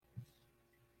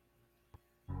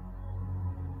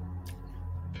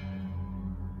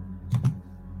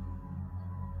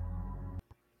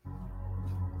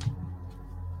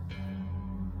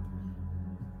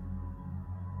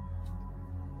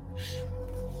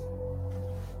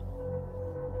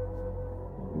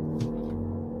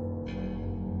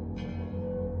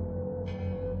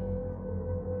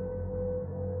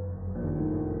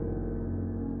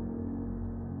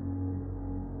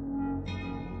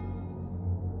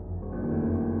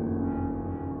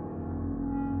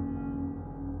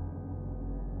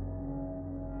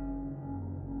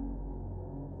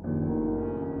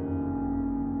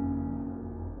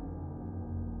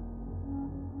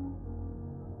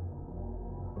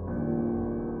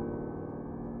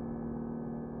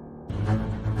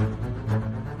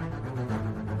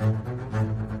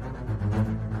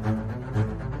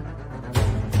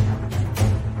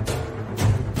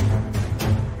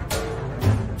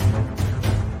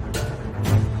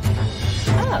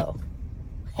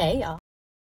Hey, y'all.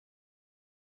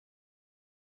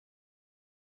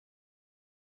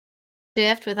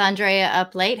 Shift with Andrea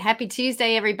up late. Happy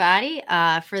Tuesday, everybody.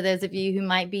 For those of you who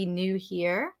might be new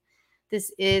here,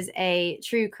 this is a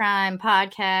true crime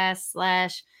podcast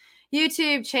slash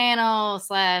YouTube channel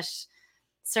slash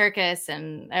circus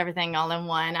and everything all in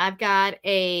one. I've got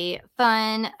a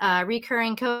fun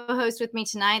recurring co-host with me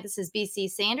tonight. This is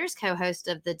BC Sanders, co-host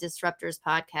of the Disruptors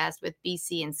podcast with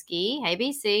BC and Ski. Hey,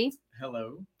 BC.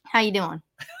 Hello. How you doing?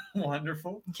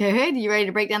 Wonderful. Good. You ready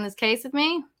to break down this case with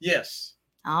me? Yes.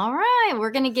 All right.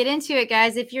 We're going to get into it,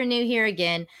 guys. If you're new here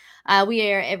again, we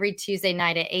air every Tuesday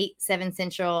night at 8, 7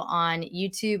 Central on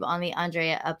YouTube on the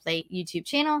Andrea Up Late YouTube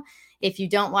channel. If you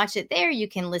don't watch it there, you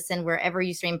can listen wherever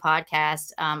you stream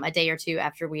podcasts a day or two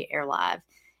after we air live.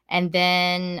 And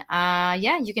then,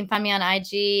 you can find me on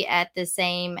IG at the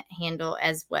same handle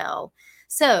as well.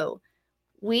 So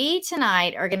we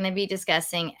tonight are going to be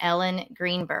discussing Ellen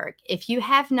Greenberg. If you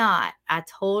have not, I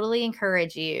totally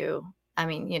encourage you,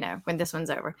 when this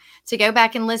one's over, to go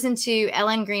back and listen to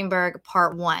Ellen Greenberg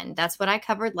Part 1. That's what I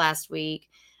covered last week.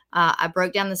 I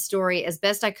broke down the story as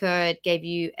best I could, gave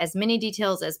you as many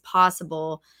details as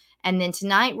possible. And then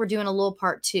tonight we're doing a little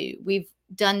Part 2. We've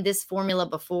done this formula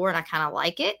before, and I kind of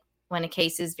like it when a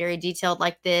case is very detailed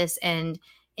like this and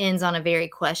ends on a very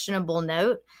questionable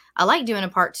note. I like doing a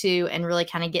Part 2 and really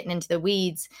kind of getting into the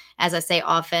weeds, as I say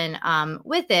often,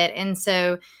 with it. And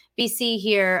so BC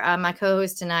here, my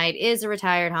co-host tonight, is a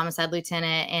retired homicide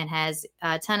lieutenant and has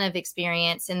a ton of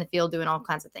experience in the field doing all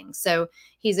kinds of things. So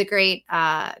he's a great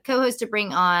co-host to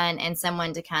bring on and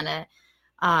someone to kind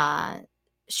of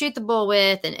shoot the bull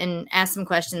with and ask some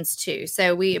questions too.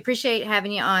 So we appreciate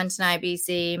having you on tonight,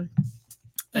 BC.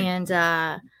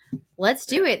 And let's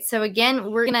do it. So again,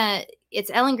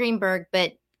 it's Ellen Greenberg,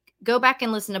 but go back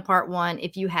and listen to Part 1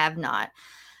 if you have not.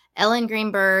 Ellen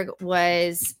Greenberg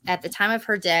was, at the time of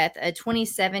her death, a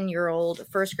 27-year-old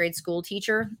first grade school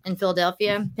teacher in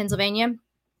Philadelphia, Pennsylvania.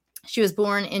 She was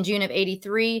born in June of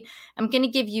 1983. I'm going to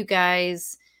give you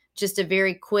guys just a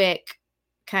very quick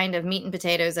kind of meat and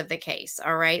potatoes of the case.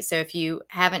 All right. So if you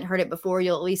haven't heard it before,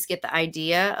 you'll at least get the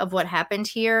idea of what happened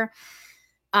here.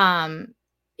 In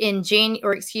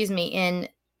January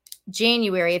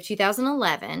of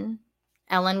 2011,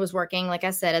 Ellen was working, like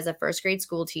I said, as a first grade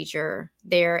school teacher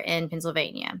there in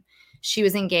Pennsylvania. She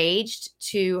was engaged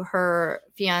to her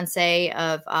fiance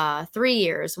of 3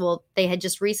 years. Well, they had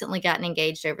just recently gotten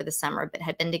engaged over the summer, but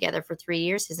had been together for 3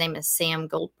 years. His name is Sam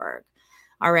Goldberg.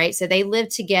 All right. So they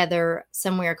lived together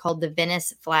somewhere called the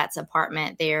Venice Flats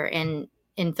apartment there in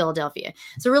Philadelphia.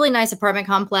 It's a really nice apartment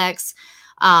complex.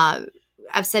 I've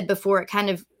said before, it kind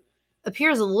of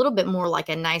appears a little bit more like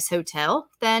a nice hotel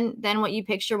than what you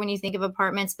picture when you think of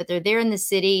apartments, but they're there in the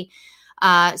city.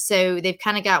 So they've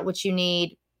kind of got what you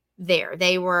need there.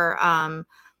 They were on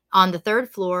the third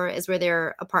floor is where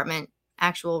their apartment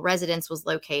actual residence was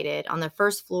located. On the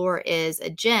first floor is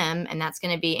a gym, and that's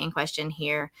going to be in question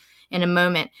here in a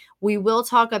moment. We will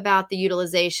talk about the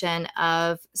utilization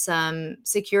of some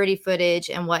security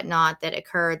footage and whatnot that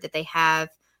occurred that they have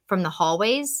from the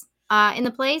hallways in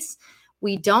the place.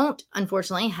 We don't,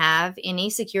 unfortunately, have any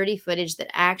security footage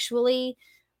that actually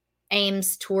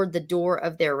aims toward the door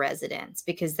of their residence,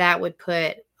 because that would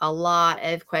put a lot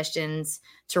of questions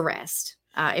to rest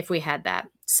if we had that.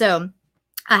 So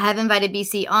I have invited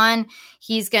BC on.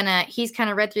 He's kind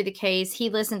of read through the case.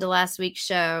 He listened to last week's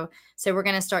show. So we're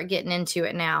going to start getting into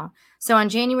it now. So on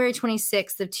January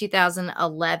 26th of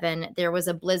 2011, there was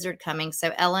a blizzard coming.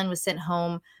 So Ellen was sent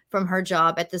home from her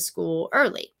job at the school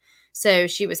early. So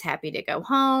she was happy to go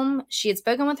home. She had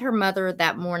spoken with her mother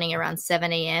that morning around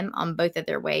 7 a.m. on both of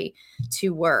their way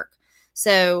to work.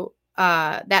 So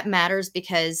that matters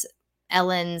because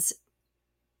Ellen's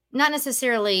not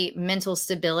necessarily mental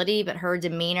stability, but her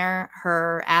demeanor,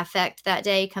 her affect that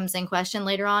day comes in question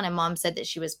later on. And Mom said that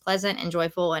she was pleasant and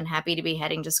joyful and happy to be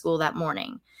heading to school that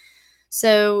morning.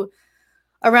 So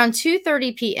around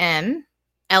 2:30 p.m.,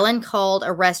 Ellen called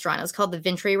a restaurant. It was called the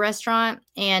Ventry Restaurant.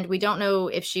 And we don't know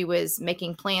if she was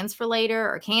making plans for later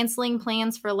or canceling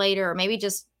plans for later, or maybe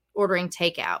just ordering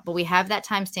takeout. But we have that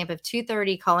timestamp of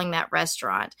 2:30 calling that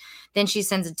restaurant. Then she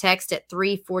sends a text at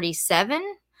 3:47.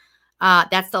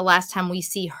 That's the last time we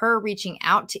see her reaching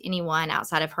out to anyone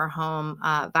outside of her home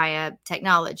via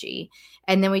technology.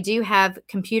 And then we do have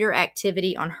computer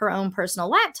activity on her own personal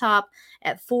laptop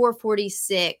at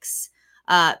 4:46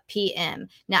 p.m.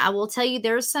 Now, I will tell you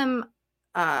there's some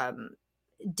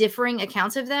differing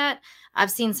accounts of that.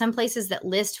 I've seen some places that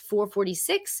list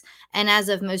 4:46. And as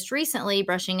of most recently,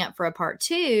 brushing up for a Part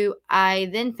 2, I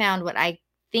then found what I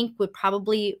think would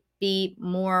probably be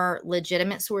more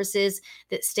legitimate sources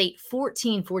that state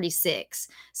 1446.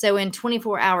 So in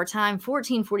 24-hour time,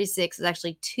 1446 is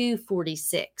actually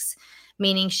 246,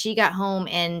 meaning she got home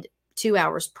and 2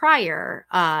 hours prior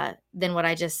than what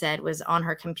I just said was on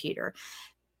her computer.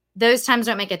 Those times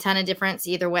don't make a ton of difference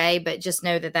either way, but just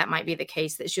know that that might be the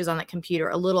case, that she was on that computer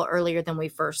a little earlier than we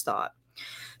first thought.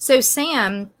 So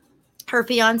Sam, her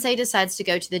fiance, decides to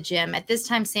go to the gym. At this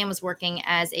time, Sam was working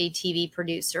as a TV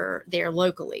producer there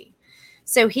locally.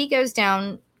 So he goes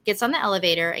down, gets on the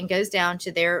elevator, and goes down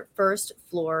to their first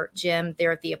floor gym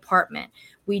there at the apartment.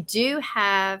 We do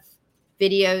have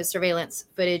video surveillance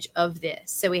footage of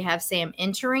this. So we have Sam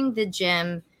entering the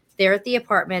gym there at the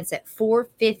apartments at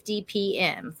 4:50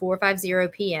 p.m.,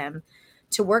 4:50 p.m.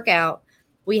 to work out.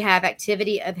 We have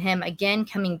activity of him again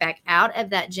coming back out of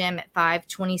that gym at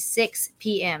 5:26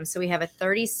 p.m. So we have a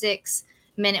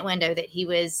 36-minute window that he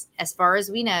was, as far as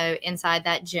we know, inside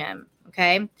that gym.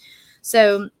 Okay.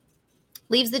 So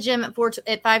leaves the gym at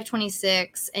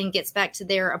 5:26 and gets back to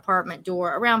their apartment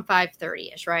door around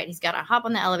 5:30ish, right? He's got to hop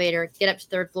on the elevator, get up to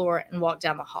third floor, and walk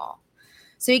down the hall.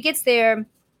 So he gets there.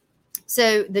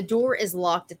 So the door is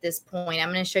locked at this point.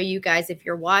 I'm going to show you guys, if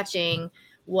you're watching,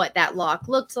 what that lock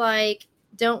looked like.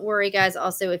 Don't worry, guys.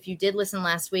 Also, if you did listen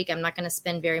last week, I'm not going to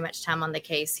spend very much time on the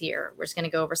case here. We're just going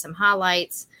to go over some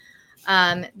highlights.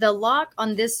 The lock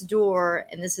on this door,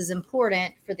 and this is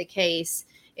important for the case,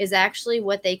 is actually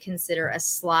what they consider a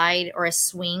slide or a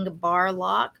swing bar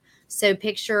lock. So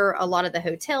picture a lot of the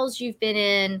hotels you've been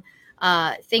in,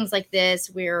 things like this,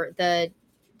 where the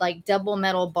double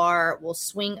metal bar will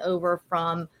swing over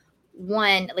from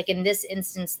one, like in this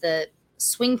instance, the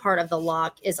swing part of the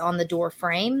lock is on the door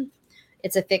frame.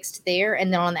 It's affixed there.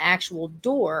 And then on the actual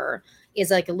door is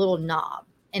like a little knob.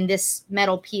 And this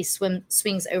metal piece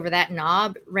swings over that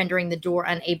knob, rendering the door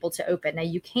unable to open. Now,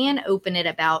 you can open it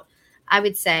about, I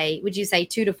would you say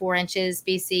 2 to 4 inches,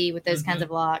 BC, with those kinds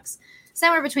of locks?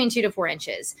 Somewhere between 2 to 4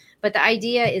 inches. But the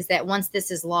idea is that once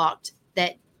this is locked,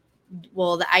 the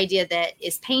idea that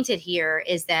is painted here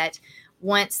is that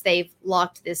once they've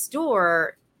locked this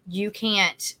door, you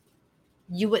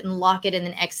wouldn't lock it and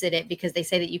then exit it, because they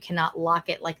say that you cannot lock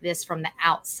it like this from the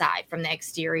outside, from the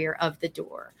exterior of the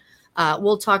door.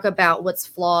 We'll talk about what's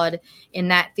flawed in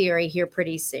that theory here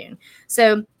pretty soon.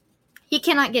 So he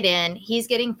cannot get in. He's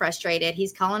getting frustrated.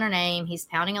 He's calling her name. He's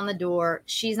pounding on the door.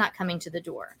 She's not coming to the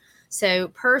door. So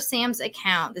per Sam's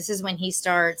account, this is when he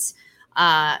starts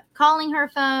calling her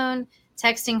phone,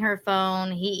 texting her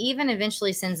phone. He even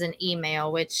eventually sends an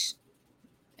email, which,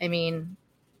 I mean,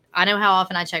 I know how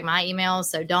often I check my emails,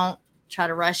 so don't try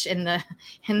to rush in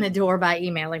the door by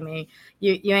emailing me.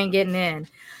 You ain't getting in.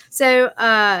 So,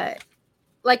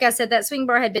 like I said, that swing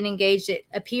bar had been engaged. It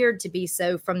appeared to be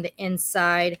so from the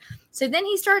inside. So then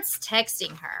he starts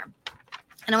texting her.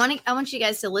 And I want you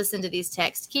guys to listen to these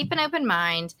texts. Keep an open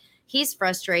mind. He's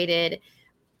frustrated.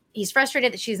 He's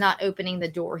frustrated that she's not opening the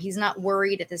door. He's not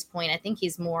worried at this point. I think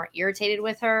he's more irritated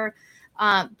with her.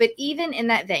 But even in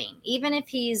that vein, even if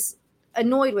he's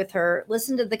annoyed with her,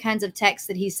 listen to the kinds of texts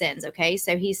that he sends. Okay.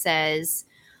 So he says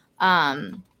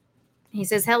hello.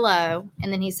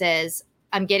 And then he says,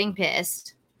 I'm getting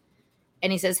pissed.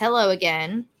 And he says hello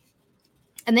again.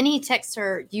 And then he texts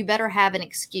her, you better have an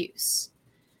excuse.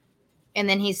 And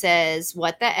then he says,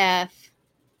 what the F?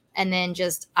 And then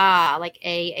just, like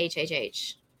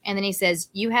A-H-H-H. And then he says,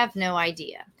 you have no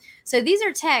idea. So these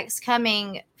are texts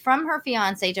coming from her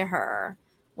fiance to her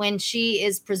when she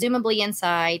is presumably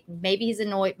inside. Maybe he's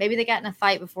annoyed. Maybe they got in a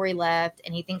fight before he left,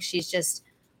 and he thinks she's just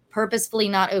purposefully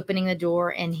not opening the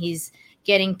door, and he's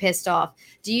getting pissed off.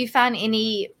 Do you find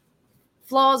any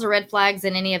flaws or red flags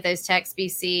in any of those texts,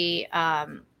 BC?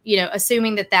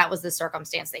 Assuming that was the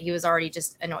circumstance, that he was already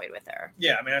just annoyed with her.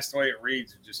 Yeah, I mean, that's the way it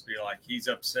reads. It'd just be like he's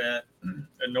upset,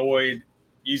 annoyed,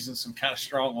 using some kind of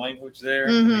strong language there.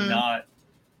 I mean, not.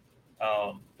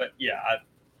 But yeah,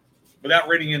 without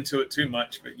reading into it too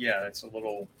much, but yeah, it's a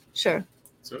little. Sure.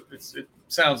 So it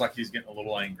sounds like he's getting a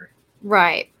little angry.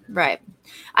 Right.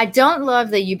 I don't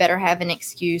love that you better have an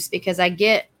excuse, because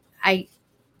I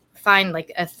find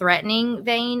like a threatening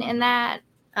vein in that,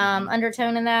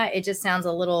 undertone in that. It just sounds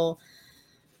a little,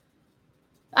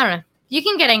 I don't know. You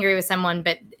can get angry with someone,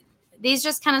 but these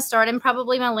just kind of start, and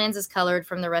probably my lens is colored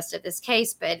from the rest of this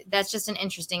case, but that's just an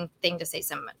interesting thing to say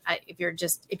someone, if you're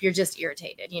just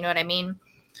irritated, you know what I mean?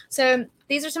 So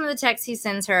these are some of the texts he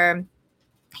sends her.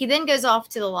 He then goes off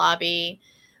to the lobby.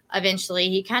 Eventually,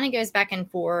 he kind of goes back and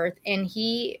forth, and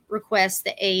he requests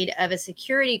the aid of a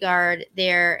security guard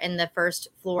there in the first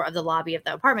floor of the lobby of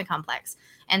the apartment complex.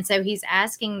 And so he's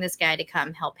asking this guy to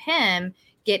come help him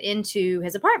get into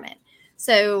his apartment.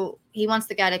 So he wants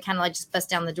the guy to kind of like just bust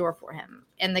down the door for him.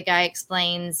 And the guy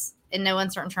explains in no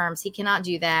uncertain terms, he cannot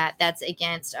do that. That's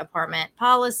against apartment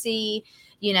policy,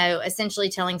 you know, essentially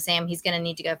telling Sam he's going to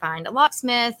need to go find a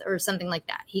locksmith or something like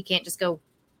that. He can't just go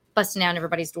busting down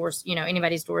everybody's doors, you know,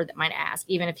 anybody's door that might ask,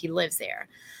 even if he lives there.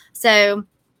 So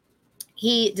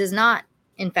he does not,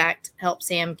 in fact, help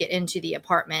Sam get into the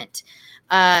apartment.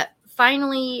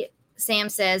 Finally, Sam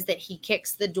says that he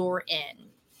kicks the door in.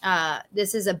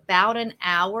 This is about an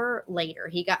hour later.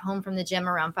 He got home from the gym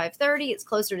around 5:30. It's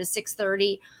closer to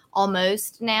 6:30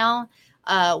 almost now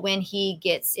when he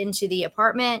gets into the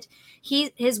apartment.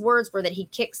 His words were that he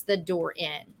kicks the door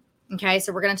in. Okay,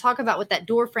 so we're going to talk about what that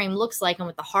door frame looks like and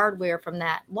what the hardware from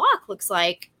that lock looks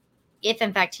like if,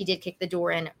 in fact, he did kick the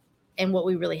door in and what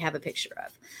we really have a picture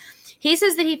of. He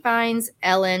says that he finds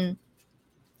Ellen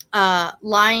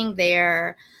lying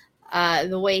there.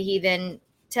 The way he then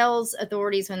tells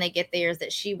authorities when they get there is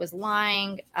that she was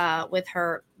lying with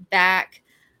her back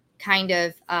kind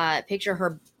of picture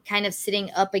her kind of sitting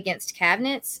up against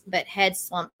cabinets, but head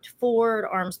slumped forward,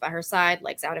 arms by her side,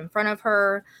 legs out in front of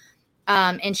her.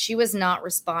 And she was not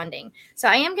responding. So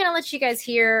I am going to let you guys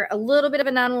hear a little bit of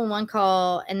a 911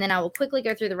 call, and then I will quickly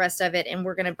go through the rest of it, and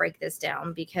we're going to break this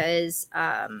down because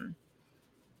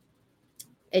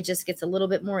it just gets a little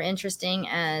bit more interesting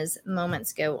as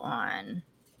moments go on.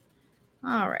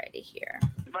 Alrighty here.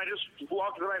 If I just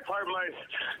walk to my apartment, my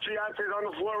fiance's on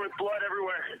the floor with blood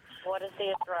everywhere. What is the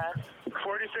address?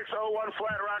 4601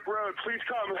 Flat Rock Road. Please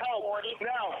come help 40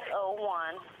 now.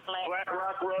 01 Flat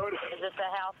Rock Road. Is this a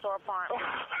house or apartment?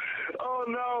 Oh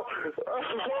no! Oh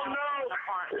no!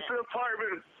 It's an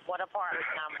apartment. What apartment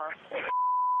number?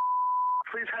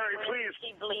 Please hurry, please. Where is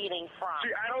she bleeding from?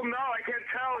 I don't know. I can't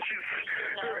tell. She's.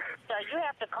 No, so you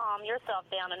have to calm yourself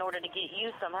down in order to get you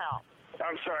some help.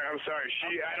 I'm sorry. I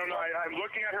don't know. I'm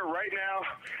looking at her right now.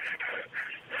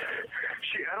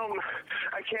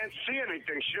 I can't see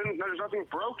anything. There's nothing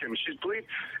broken. She's bleeding.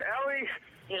 Ellie!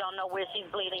 You don't know where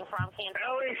she's bleeding from? Can't see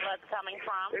where the blood's coming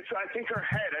from? I think her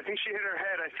head. I think she hit her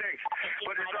head, I think.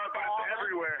 But it's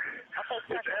everywhere.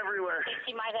 Okay, it's everywhere.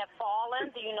 She might have fallen.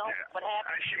 Do you know what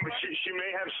happened? She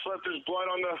may have slipped. There's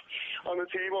blood on the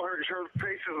table. Her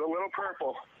face is a little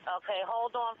purple. Okay,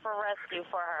 hold on for rescue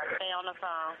for her. Stay on the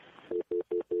phone.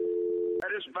 I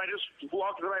just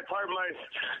walked to my apartment. My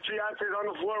fiance's on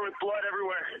the floor with blood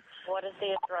everywhere. What is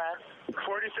the address?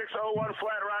 4601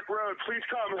 Flat Rock Road. Please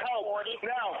come help 40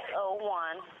 now.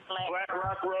 01 Flat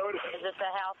Rock Road. Is this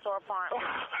a house or apartment?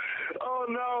 Oh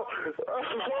no! Oh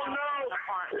no!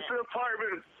 It's an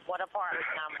apartment. What apartment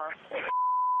number?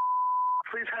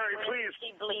 Please hurry, please. Where is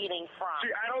she bleeding from?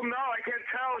 I don't know. I can't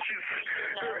tell. She's.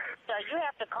 No, so you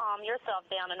have to calm yourself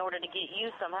down in order to get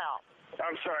you some help.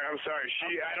 I'm sorry. I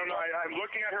don't know. I'm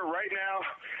looking at her right now.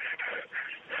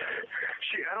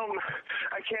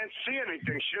 I can't see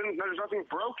anything. There's nothing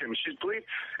broken. She's bleeding.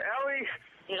 Ellie!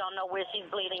 You don't know where she's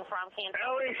bleeding from? Can't see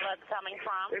Ellie! where the blood's coming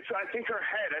from? I think her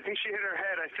head. I think she hit her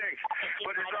head, I think.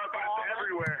 But it's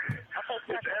everywhere.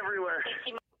 Okay, it's everywhere.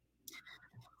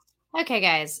 Okay,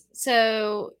 guys.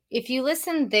 So if you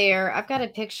listen there, I've got a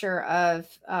picture of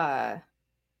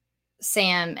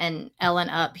Sam and Ellen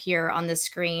up here on the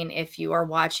screen if you are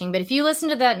watching. But if you listen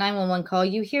to that 911 call,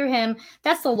 you hear him.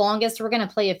 That's the longest. We're going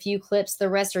to play a few clips. The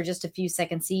rest are just a few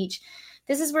seconds each.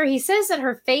 This is where he says that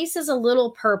her face is a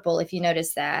little purple, if you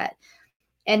notice that.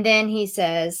 And then he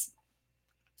says,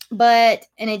 and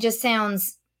it just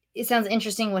sounds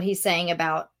interesting what he's saying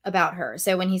about her.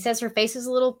 So when he says her face is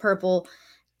a little purple,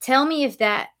 tell me if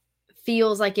that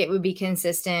feels like it would be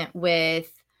consistent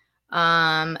with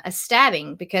a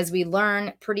stabbing, because we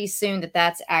learn pretty soon that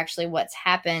that's actually what's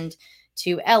happened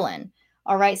to Ellen.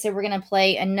 All right, so we're going to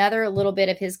play another little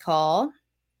bit of his call.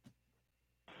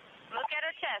 Look at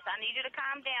her chest. I need you to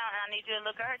calm down, and I need you to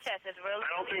look at her chest. It's really.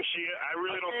 I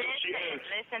really don't think she is.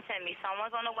 Listen to me.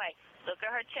 Someone's on the way. Look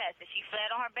at her chest. Is she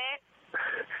flat on her back?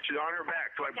 She's on her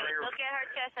back. Do I bring her? Look at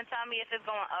her chest and tell me if it's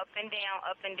going up and down,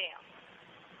 up and down.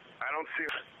 I don't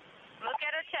see her. Look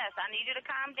at her chest. I need you to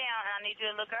calm down, and I need you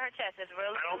to look at her chest. It's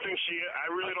really. I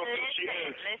really don't think she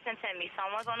is. Listen to me.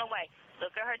 Someone's on the way.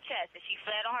 Look at her chest. Is she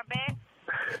flat on her back?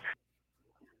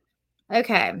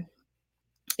 Okay.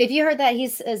 If you heard that, he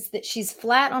says that she's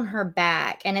flat on her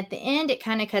back. And at the end, it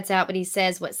kind of cuts out, but he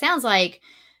says what sounds like,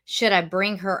 should I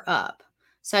bring her up?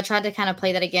 So I tried to kind of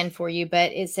play that again for you,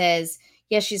 but it says,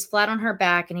 yes, she's flat on her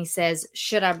back. And he says,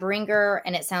 should I bring her?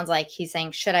 And it sounds like he's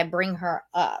saying, should I bring her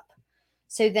up?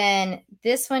 So then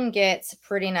this one gets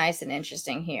pretty nice and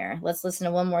interesting here. Let's listen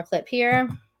to one more clip here.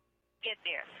 Get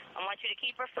there. I want you to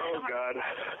keep her flat on her. God.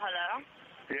 Hello?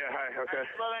 Yeah, hi, okay.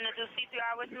 Willing to do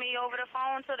CPR with me over the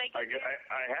phone until they get there?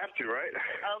 I have to, right?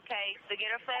 Okay, so get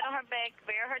her flat on her back,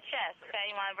 bare her chest, okay?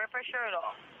 You want to rip her shirt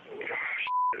off.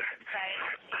 Okay,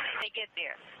 they get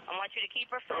there. I want you to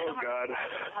keep her flat on her... God.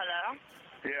 Hello?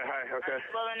 Yeah, hi, okay.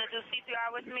 Willing to do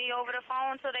CPR with me over the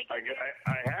phone until they get there?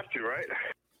 I have to, right?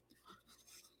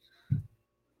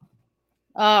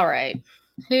 All right.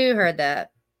 Who heard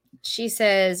that? She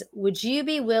says, would you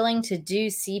be willing to do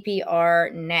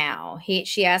CPR now?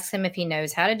 She asks him if he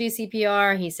knows how to do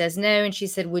CPR. He says no. And she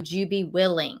said, would you be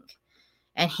willing?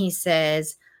 And he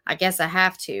says, I guess I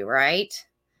have to, right?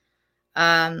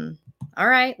 All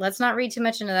right. Let's not read too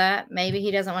much into that. Maybe he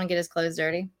doesn't want to get his clothes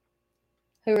dirty.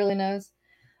 Who really knows?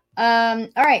 All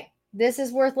right. This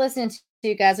is worth listening to,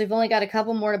 you guys. We've only got a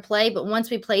couple more to play, but once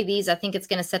we play these, I think it's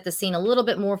going to set the scene a little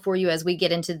bit more for you as we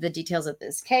get into the details of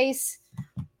this case.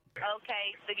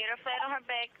 Okay, so get her flat on her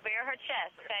back, bare her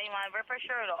chest, okay? You want to rip her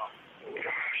shirt off.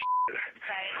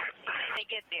 Okay, they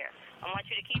get there. I want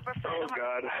you to keep her flat on her...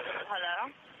 God.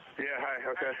 Hello? Yeah, hi,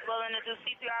 okay. Willing to do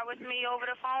CPR with me over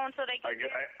the phone until they get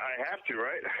there? I have to,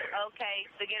 right? Okay,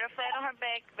 so get her flat on her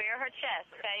back, bare her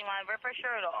chest, okay? You want to rip her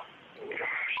shirt off.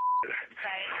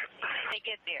 Okay, they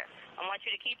get there. I want you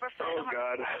to keep her flat on her...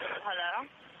 God. Hello?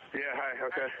 Yeah, hi,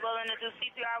 okay. Willing to do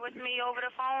CPR with me over the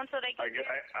phone until they get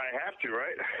there? I have to,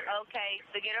 right? Okay,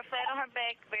 so get her flat on her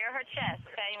back, bare her chest,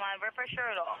 okay? You want to rip her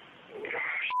shirt off.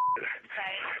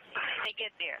 Okay, they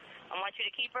get there. I want you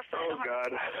to keep her flat on her...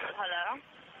 God. Hello?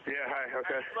 Yeah, hi,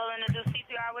 okay. Willing to do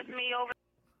CPR with me over...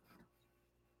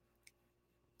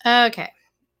 Okay.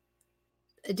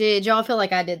 Did y'all feel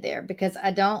like I did there? Because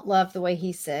I don't love the way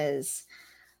he says,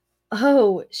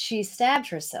 oh, she stabbed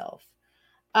herself.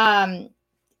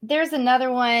 There's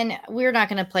another one. We're not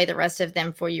going to play the rest of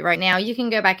them for you right now. You can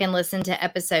go back and listen to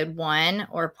episode 1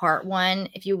 or part 1,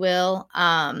 if you will,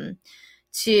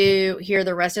 to hear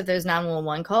the rest of those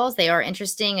 911 calls. They are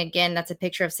interesting. Again, that's a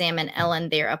picture of Sam and Ellen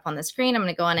there up on the screen. I'm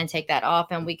going to go on and take that off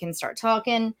and we can start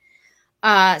talking.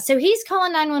 So he's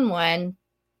calling 911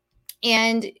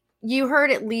 and you heard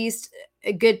at least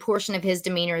a good portion of his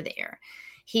demeanor there.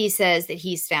 He says that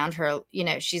he's found her,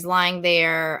 she's lying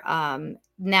there.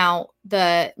 Now,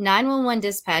 the 911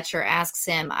 dispatcher asks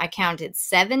him, I counted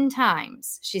 7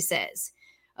 times. She says,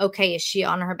 okay, is she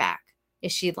on her back?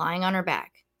 Is she lying on her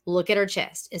back? Look at her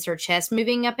chest. Is her chest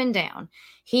moving up and down?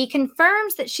 He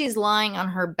confirms that she's lying on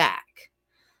her back.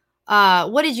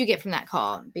 What did you get from that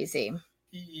call, BC?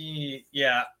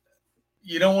 Yeah.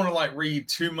 You don't want to read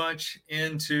too much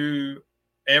into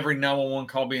every 911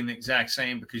 call being the exact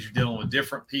same because you're dealing with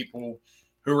different people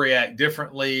who react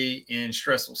differently in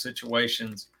stressful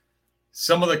situations.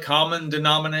 Some of the common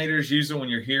denominators usually when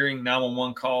you're hearing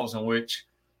 911 calls in which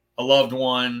a loved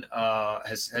one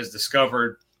has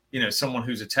discovered, someone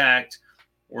who's attacked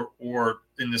or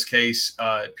in this case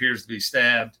appears to be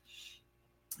stabbed,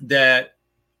 that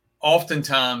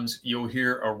oftentimes you'll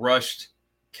hear a rushed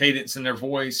cadence in their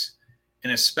voice.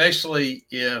 And especially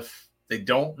if they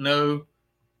don't know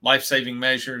life-saving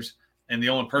measures and the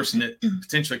only person that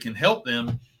potentially can help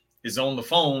them is on the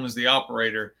phone as the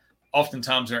operator,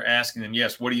 oftentimes they're asking them,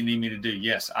 yes, what do you need me to do?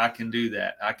 Yes, I can do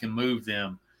that. I can move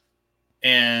them.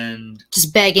 And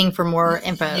just begging for more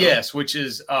info. Yes, which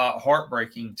is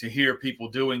heartbreaking to hear people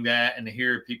doing that and to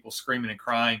hear people screaming and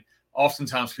crying.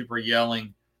 Oftentimes people are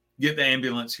yelling, get the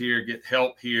ambulance here, get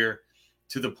help here,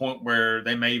 to the point where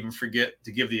they may even forget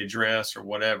to give the address or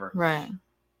whatever. Right.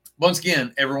 Once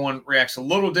again, everyone reacts a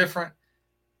little different.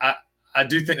 I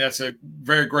do think that's a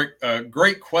very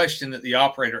great question that the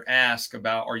operator asked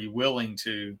about, are you willing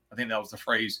to, I think that was the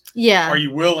phrase. Yeah. Are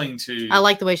you willing to? I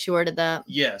like the way she worded that.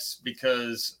 Yes,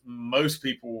 because most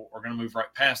people are going to move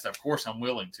right past that. Of course, I'm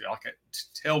willing to.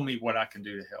 Tell me what I can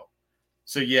do to help.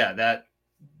 So yeah,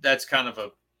 that's kind of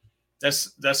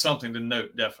that's something to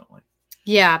note, definitely.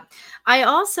 Yeah. I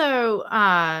also,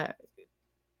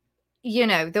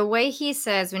 the way he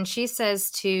says, when she says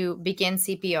to begin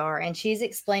CPR and she's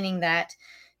explaining that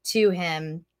to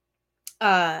him,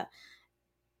 and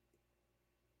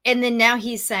then now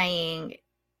he's saying,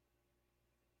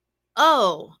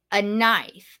 oh, a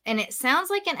knife. And it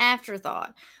sounds like an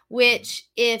afterthought, which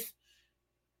if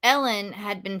Ellen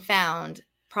had been found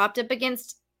propped up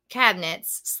against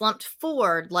cabinets, slumped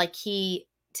forward like he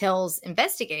tells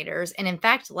investigators, and in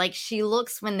fact, like she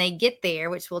looks when they get there,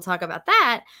 which we'll talk about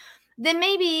that, then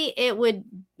maybe it would,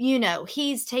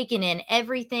 he's taken in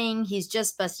everything. He's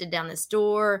just busted down this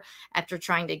door after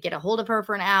trying to get a hold of her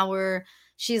for an hour.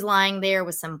 She's lying there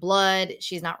with some blood.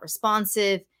 She's not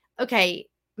responsive. Okay,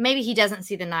 maybe he doesn't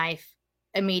see the knife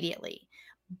immediately.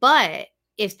 But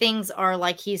if things are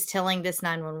like he's telling this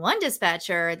 911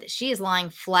 dispatcher that she is lying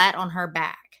flat on her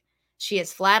back. She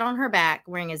is flat on her back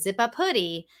wearing a zip-up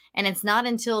hoodie, and it's not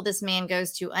until this man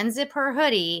goes to unzip her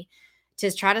hoodie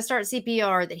to try to start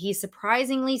CPR that he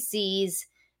surprisingly sees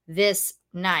this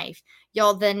knife.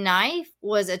 Y'all, the knife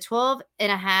was a 12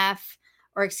 and a half,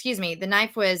 or excuse me, the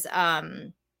knife was,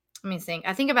 let me think,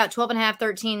 I think about 12 and a half,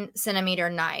 13 centimeter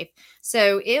knife.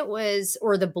 So it was,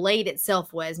 or the blade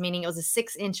itself was, meaning it was a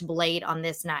 6-inch blade on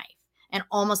this knife. And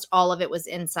almost all of it was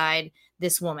inside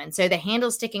this woman. So the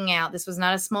handle sticking out. This was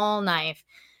not a small knife.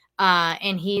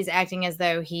 And he's acting as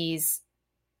though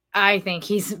I think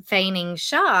he's feigning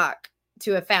shock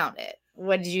to have found it.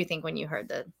 What did you think when you heard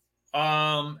that?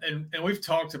 And we've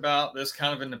talked about this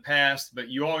kind of in the past, but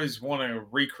you always want to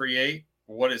recreate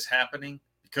what is happening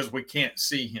because we can't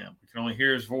see him. We can only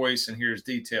hear his voice and hear his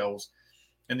details.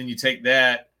 And then you take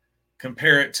that,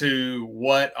 compare it to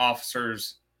what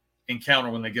officers encounter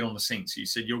when they get on the scene. So you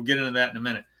said you'll get into that in a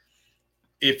minute.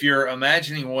 If you're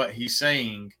imagining what he's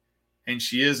saying, and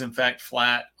she is in fact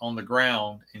flat on the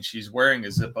ground and she's wearing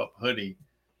a zip-up hoodie,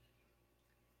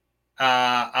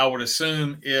 I would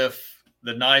assume if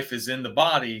the knife is in the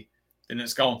body, then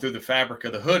it's gone through the fabric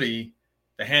of the hoodie.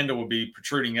 The handle will be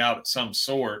protruding out at some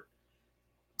sort.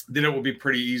 Then it will be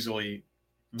pretty easily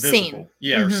visible. Seen.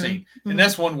 Yeah, or seen. And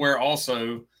that's one where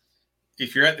also,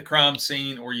 if you're at the crime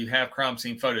scene or you have crime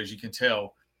scene photos, you can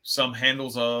tell some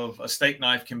handles of a steak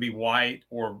knife can be white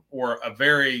or a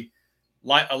very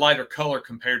lighter color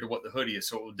compared to what the hoodie is.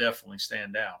 So it will definitely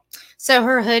stand out. So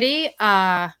her hoodie,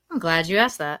 I'm glad you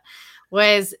asked that,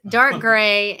 was dark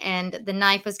gray, and the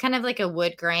knife was kind of like a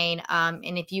wood grain.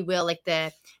 And if you will, like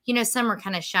some are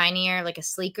kind of shinier, like a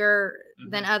sleeker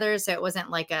than others. So it wasn't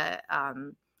like a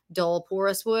dull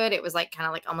porous wood. It was like kind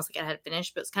of like almost like it had a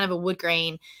finish, but it's kind of a wood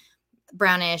grain,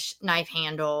 brownish knife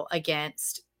handle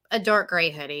against a dark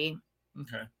gray hoodie.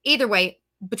 Okay. Either way,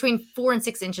 between 4 and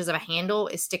 6 inches of a handle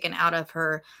is sticking out of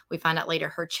her. We find out later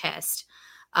her chest.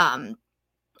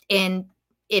 And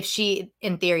if she,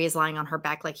 in theory, is lying on her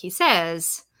back, like he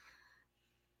says,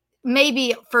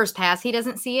 maybe first pass, he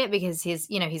doesn't see it because he's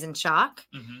in shock.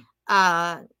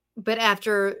 But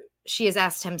after she has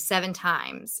asked him 7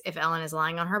 times if Ellen is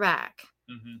lying on her back,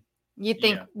 you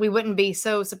think we wouldn't be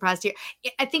so surprised here.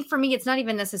 I think for me, it's not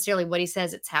even necessarily what he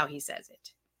says. It's how he says it.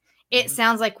 It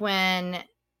sounds like when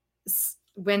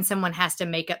someone has to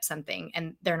make up something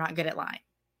and they're not good at lying.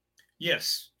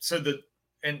 Yes. So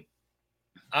and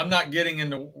I'm not getting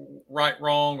into right,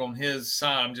 wrong on his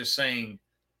side. I'm just saying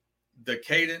the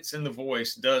cadence in the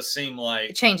voice does seem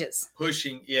like it changes,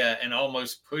 pushing. Yeah. And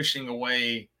almost pushing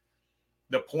away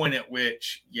the point at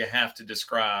which you have to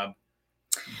describe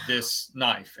this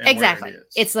knife. And exactly.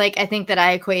 It's like, I think that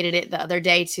I equated it the other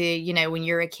day to, when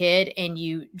you're a kid and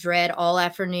you dread all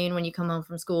afternoon when you come home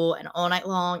from school and all night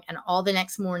long and all the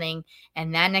next morning.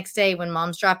 And that next day when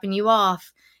mom's dropping you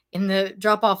off in the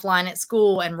drop-off line at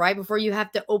school, and right before you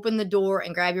have to open the door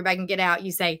and grab your bag and get out,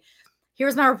 you say,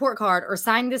 here's my report card, or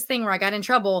sign this thing where I got in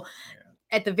trouble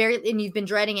and you've been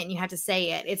dreading it and you have to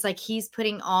say it. It's like he's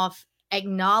putting off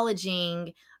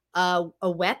acknowledging a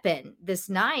weapon, this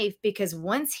knife, because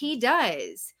once he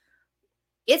does,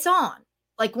 it's on.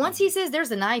 Like once he says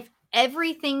there's a knife,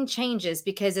 everything changes,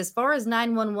 because as far as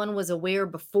 911 was aware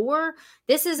before,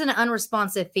 this is an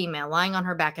unresponsive female lying on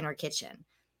her back in her kitchen.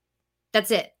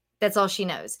 That's it. That's all she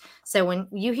knows. So when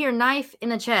you hear knife in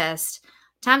the chest,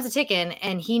 time's a ticking,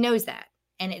 and he knows that.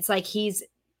 And it's like he's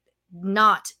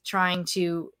not trying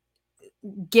to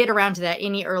get around to that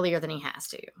any earlier than he has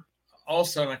to.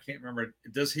 Also, I can't remember,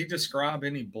 does he describe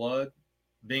any blood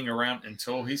being around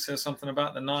until he says something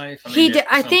about the knife?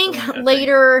 I think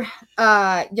later,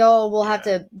 y'all will have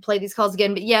to play these calls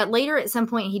again. But yeah, later at some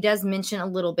point, he does mention a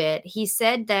little bit. He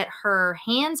said that her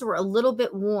hands were a little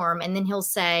bit warm, and then he'll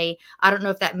say, I don't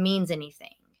know if that means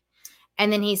anything.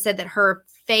 And then he said that her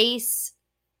face,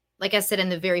 like I said, in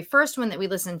the very first one that we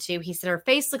listened to, he said her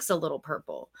face looks a little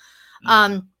purple.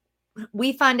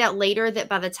 We find out later that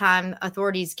by the time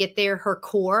authorities get there, her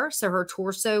core, so her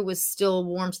torso, was still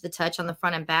warm to the touch on the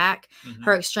front and back.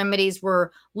 Her extremities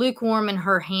were lukewarm, and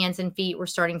her hands and feet were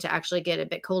starting to actually get a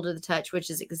bit cold to the touch, which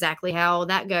is exactly how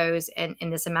that goes. And in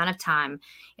this amount of time,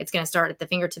 it's going to start at the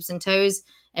fingertips and toes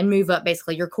and move up.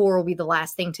 Basically, your core will be the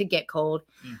last thing to get cold.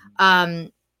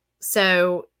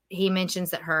 So he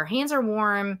mentions that her hands are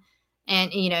warm.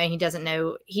 And, he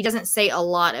doesn't say a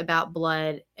lot about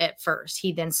blood at first.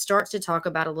 He then starts to talk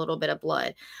about a little bit of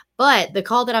blood. But the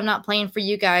call that I'm not playing for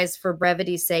you guys for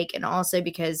brevity's sake, and also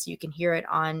because you can hear it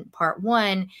on part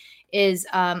 1, is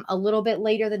a little bit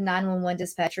later, the 911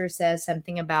 dispatcher says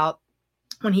something about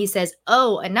when he says,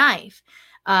 oh, a knife.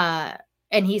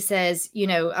 And he says, I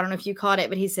don't know if you caught it,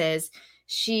 but he says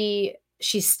she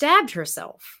stabbed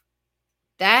herself.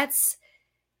 That's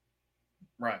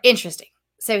right. Interesting.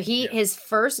 So his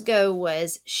first go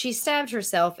was she stabbed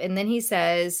herself, and then he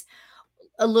says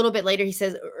a little bit later, he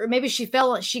says, or maybe she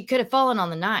could have fallen on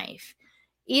the knife.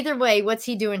 Either way, what's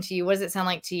he doing to you? What does it sound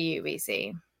like to you,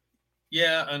 BC?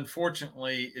 Yeah,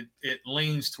 unfortunately, it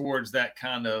leans towards that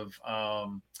kind of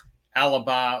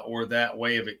alibi, or that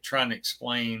way of trying to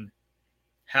explain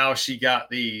how she got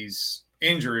these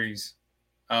injuries,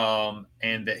 and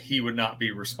that he would not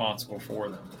be responsible for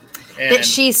them. And that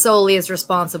she solely is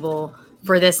responsible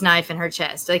for this knife in her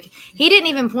chest. Like, he didn't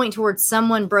even point towards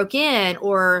someone broke in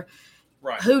or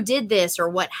who did this or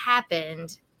what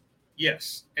happened.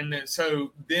 Yes. And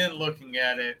then looking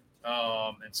at it,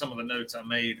 and some of the notes I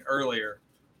made earlier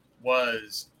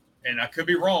was, and I could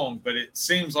be wrong, but it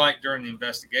seems like during the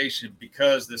investigation,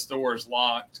 because this door is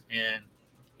locked and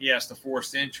he has to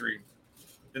force entry,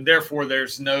 then therefore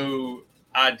there's no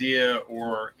idea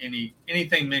or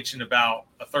anything mentioned about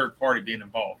a third party being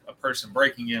involved, a person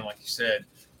breaking in, like you said,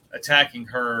 attacking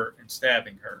her and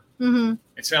stabbing her. Mm-hmm.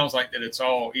 It sounds like that it's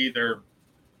all either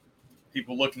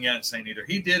people looking at it saying either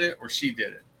he did it or she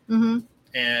did it. Mm-hmm.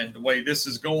 And the way this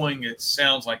is going, it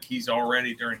sounds like he's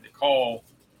already during the call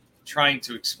trying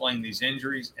to explain these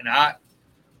injuries. And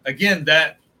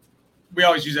that we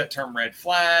always use that term red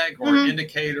flag or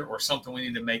indicator or something we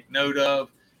need to make note of,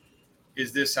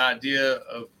 is this idea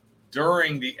of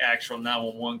during the actual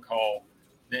 911 call,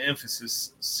 the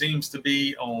emphasis seems to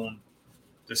be on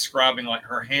describing like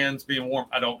her hands being warm.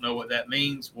 I don't know what that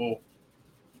means. Well,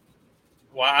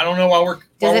 I don't know why we're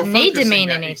does it need to mean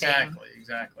anything?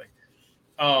 Exactly.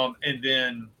 And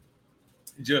then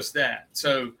just that.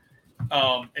 So,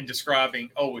 and describing,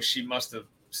 well, she must have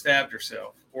stabbed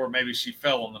herself, or maybe she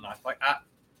fell on the knife. Like,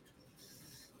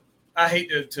 I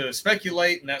hate to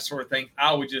speculate and that sort of thing.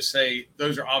 I would just say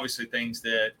those are obviously things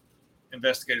that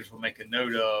investigators will make a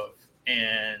note of,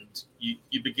 and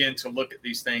you begin to look at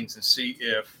these things and see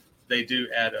if they do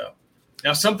add up.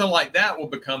 Now, something like that will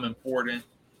become important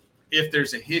if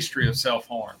there's a history of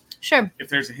self-harm. Sure. If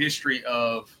there's a history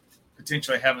of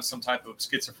potentially having some type of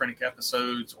schizophrenic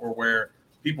episodes, or where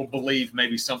people believe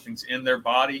maybe something's in their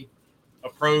body, a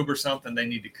probe or something, they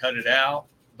need to cut it out.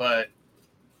 But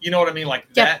you know what I mean?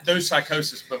 Like that, those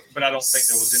psychosis, but I don't think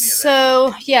there was any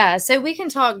of that. So we can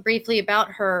talk briefly about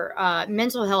her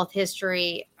mental health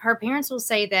history. Her parents will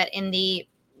say that in the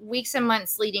weeks and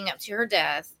months leading up to her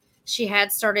death, she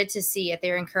had started to see, at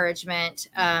their encouragement,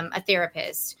 a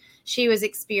therapist. She was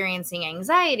experiencing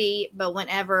anxiety, but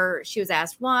whenever she was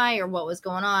asked why or what was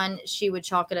going on, she would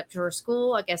chalk it up to her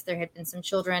school. I guess there had been some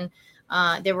children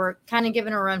that were kind of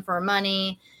giving her a run for her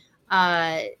money.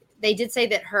 They did say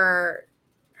that her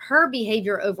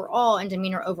behavior overall and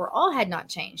demeanor overall had not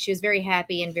changed. She was very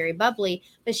happy and very bubbly,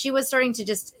 but she was starting to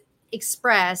just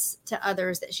express to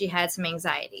others that she had some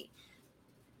anxiety.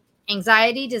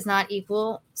 Anxiety does not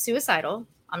equal suicidal.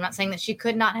 I'm not saying that she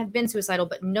could not have been suicidal,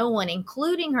 but no one,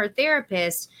 including her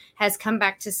therapist, has come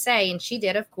back to say, and she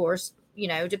did, of course,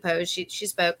 depose. She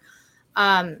spoke.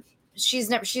 She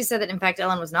said that, in fact,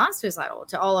 Ellen was not suicidal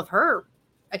to all of her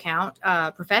account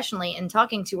professionally, in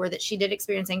talking to her, that she did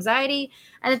experience anxiety,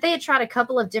 and that they had tried a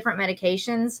couple of different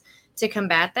medications to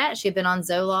combat that. She had been on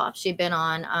Zoloft. She had been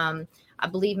on, I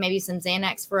believe, maybe some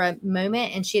Xanax for a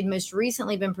moment, and she had most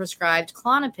recently been prescribed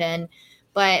Klonopin,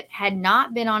 but had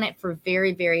not been on it for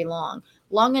very, very long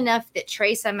enough that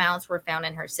trace amounts were found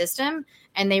in her system,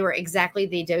 and they were exactly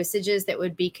the dosages that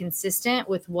would be consistent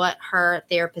with what her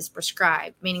therapist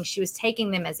prescribed, meaning she was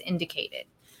taking them as indicated.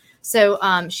 So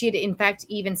she had, in fact,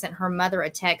 even sent her mother a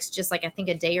text just like I think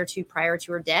a day or two prior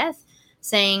to her death,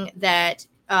 saying that,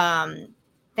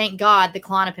 thank God the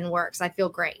Klonopin works. I feel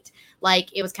great. Like,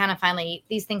 it was kind of finally,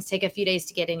 these things take a few days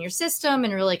to get in your system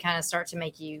and really kind of start to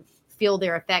make you feel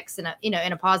their effects in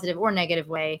a positive or negative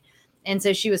way. And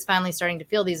so she was finally starting to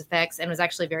feel these effects and was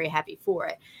actually very happy for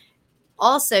it.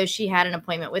 Also, she had an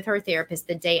appointment with her therapist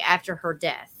the day after her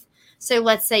death. So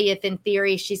let's say if in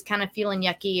theory she's kind of feeling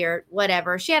yucky or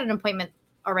whatever, she had an appointment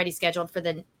already scheduled for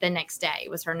the next day. It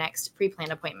was her next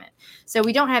pre-planned appointment. So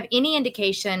we don't have any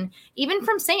indication, even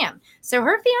from Sam. So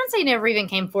her fiance never even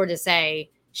came forward to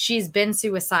say she's been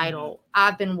suicidal.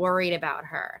 I've been worried about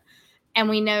her. And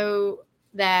we know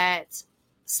that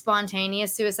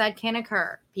spontaneous suicide can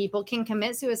occur. People can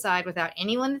commit suicide without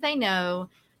anyone that they know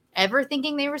ever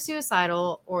thinking they were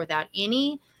suicidal, or without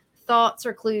any thoughts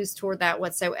or clues toward that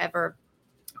whatsoever.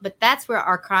 But that's where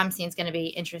our crime scene is going to be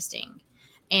interesting,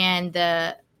 and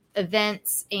the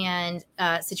events and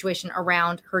situation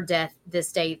around her death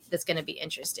this day that's going to be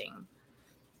interesting.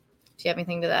 Do you have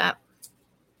anything to that?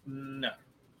 No.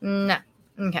 No.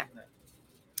 Okay.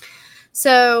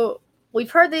 So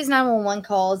we've heard these 911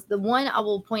 calls. The one I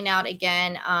will point out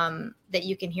again that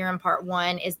you can hear in part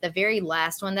 1 is the very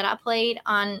last one that I played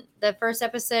on the first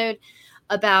episode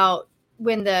about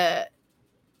when the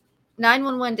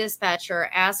 911 dispatcher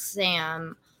asks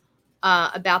Sam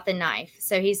about the knife.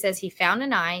 So he says he found a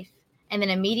knife, and then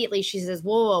immediately she says,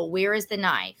 whoa, where is the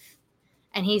knife?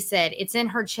 And he said, it's in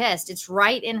her chest. It's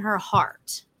right in her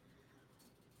heart.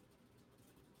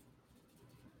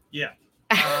 Yeah.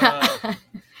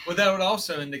 Well, that would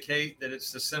also indicate that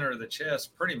it's the center of the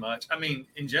chest, pretty much. I mean,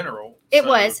 in general. It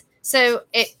was. So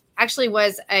it actually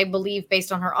was, I believe,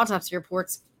 based on her autopsy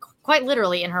reports, quite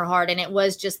literally in her heart, and it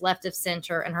was just left of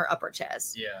center in her upper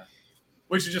chest. Yeah.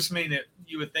 Which would just mean that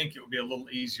you would think it would be a little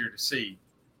easier to see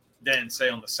than, say,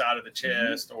 on the side of the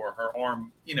chest or her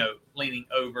arm, leaning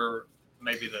over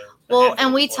maybe the well,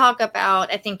 and we talk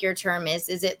about, I think your term is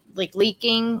it like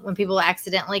leaking when people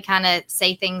accidentally kind of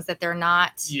say things that they're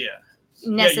not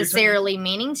necessarily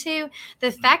meaning to.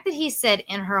 The fact that he said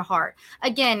in her heart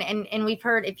again, and we've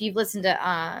heard, if you've listened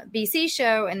to BC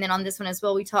show and then on this one as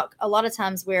well, we talk a lot of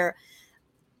times where,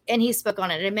 and he spoke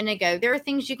on it a minute ago, there are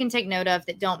things you can take note of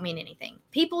that don't mean anything.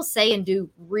 People say and do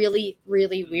really,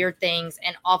 really weird things,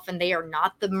 and often they are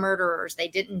not the murderers. They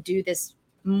didn't do this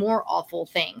more awful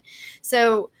thing.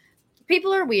 So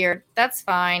people are weird. That's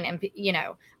fine. And,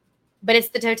 but it's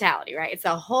the totality, right? It's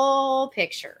the whole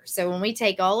picture. So when we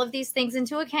take all of these things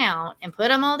into account and put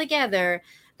them all together,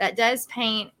 that does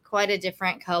paint quite a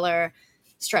different color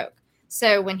stroke.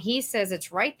 So when he says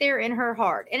it's right there in her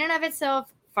heart, in and of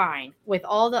itself, fine. With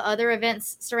all the other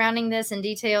events surrounding this and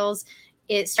details,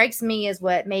 it strikes me as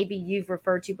what maybe you've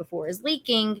referred to before as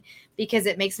leaking, because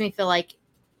it makes me feel like,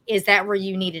 is that where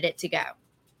you needed it to go?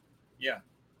 Yeah.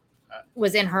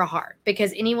 Was in her heart,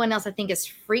 because anyone else I think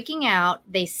is freaking out.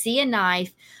 They see a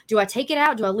knife. Do I take it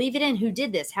out? Do I leave it in? Who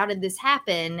did this? How did this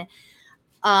happen?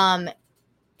 And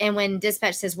when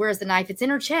dispatch says, where's the knife? It's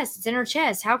in her chest. It's in her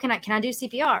chest. How can I do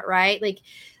CPR? Right? Like,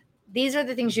 these are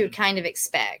the things you would kind of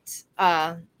expect.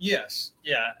 Yes.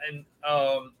 Yeah. And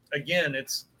again,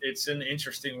 it's an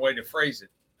interesting way to phrase it.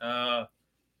 I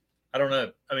don't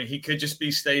know. I mean, he could just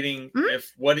be stating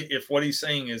if what he's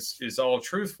saying is all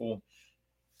truthful,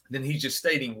 then he's just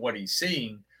stating what he's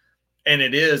seeing, and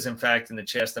it is in fact in the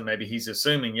chest, and maybe he's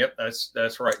assuming, yep,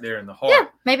 that's right there in the heart. Yeah,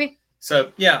 maybe.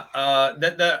 So yeah,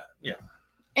 yeah.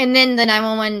 And then the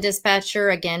 911 dispatcher,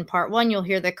 again, part 1, you'll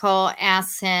hear the call,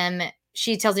 asks him.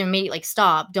 She tells him immediately, like,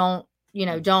 stop, don't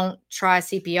try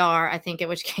CPR. I think, in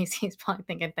which case he's probably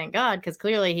thinking, thank God, because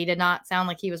clearly he did not sound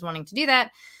like he was wanting to do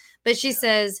that. But she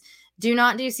says, do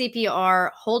not do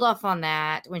CPR. Hold off on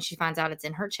that when she finds out it's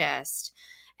in her chest.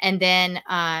 And then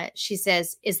she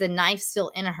says, is the knife still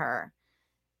in her?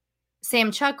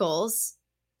 Sam chuckles.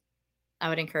 I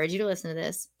would encourage you to listen to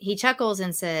this. He chuckles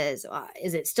and says,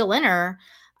 is it still in her?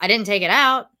 I didn't take it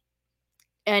out.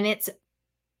 And it's,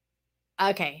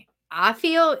 okay, I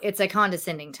feel it's a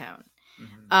condescending tone.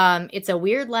 Mm-hmm. It's a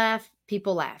weird laugh.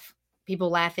 People laugh.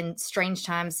 People laugh in strange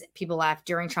times. People laugh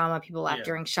during trauma. People laugh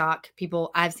during shock.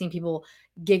 I've seen people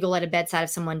giggle at a bedside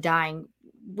of someone dying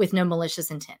with no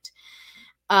malicious intent.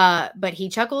 But he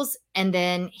chuckles, and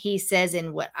then he says,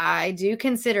 in what I do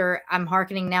consider, I'm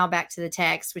hearkening now back to the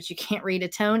text, which you can't read a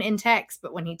tone in text,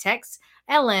 but when he texts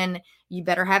Ellen, you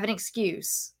better have an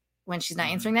excuse when she's not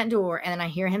answering that door. And then I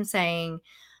hear him saying,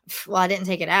 well, I didn't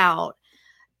take it out.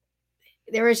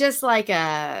 There was just like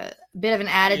a bit of an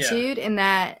attitude in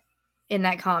that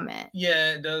comment.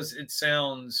 Yeah, it does. It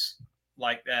sounds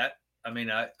like that. I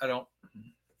mean, I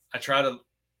try to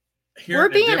hear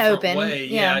it in a different open way.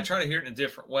 Yeah, I try to hear it in a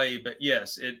different way. But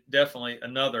yes, it definitely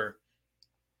another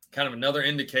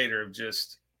indicator of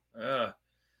just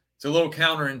it's a little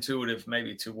counterintuitive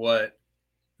maybe to what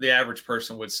the average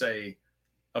person would say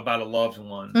about a loved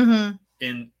one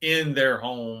in their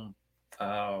home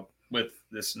with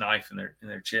this knife in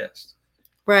their chest.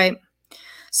 Right.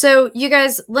 So you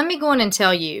guys, let me go on and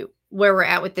tell you where we're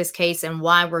at with this case and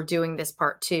why we're doing this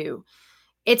part 2.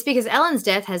 It's because Ellen's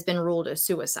death has been ruled a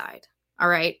suicide. All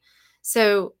right.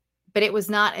 So, but it was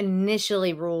not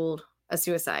initially ruled a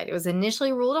suicide. It was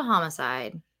initially ruled a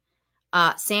homicide.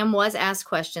 Sam was asked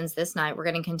questions this night. We're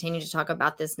going to continue to talk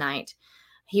about this night.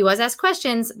 He was asked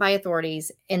questions by authorities,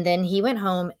 and then he went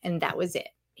home, and that was it.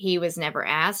 He was never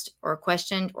asked or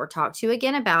questioned or talked to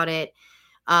again about it.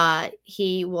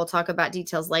 He will talk about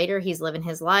details later. He's living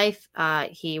his life.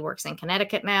 He works in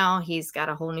Connecticut now. He's got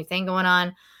a whole new thing going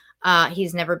on.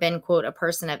 He's never been, quote, a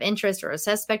person of interest or a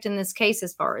suspect in this case,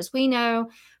 as far as we know.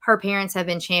 Her parents have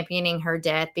been championing her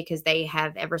death because they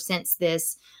have, ever since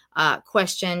this,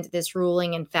 questioned this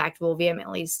ruling. In fact, will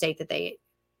vehemently state that they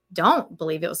don't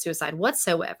believe it was suicide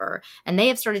whatsoever. And they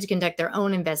have started to conduct their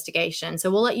own investigation. So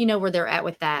we'll let you know where they're at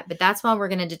with that. But that's why we're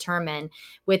going to determine,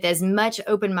 with as much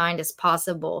open mind as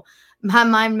possible. My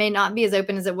mind may not be as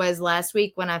open as it was last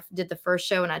week when I did the first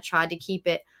show, and I tried to keep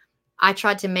it. I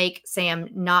tried to make Sam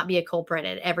not be a culprit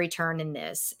at every turn in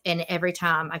this. And every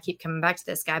time I keep coming back to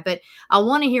this guy. But I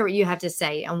want to hear what you have to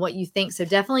say and what you think. So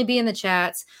definitely be in the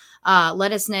chats.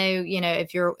 Let us know,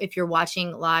 if you're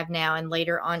watching live now and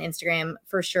later on Instagram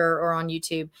for sure, or on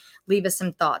YouTube, leave us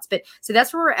some thoughts. But so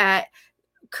that's where we're at.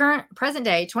 Present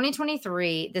day,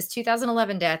 2023, this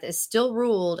 2011 death is still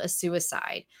ruled a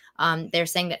suicide. They're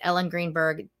saying that Ellen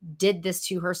Greenberg did this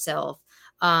to herself,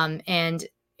 and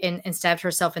stabbed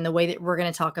herself in the way that we're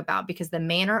going to talk about, because the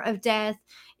manner of death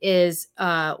is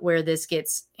where this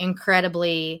gets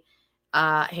incredibly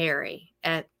hairy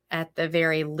at the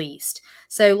very least.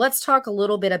 So let's talk a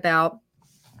little bit about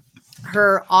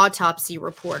her autopsy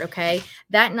report. Okay.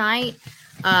 That night,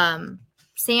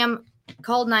 Sam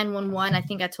called 911. I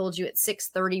think I told you at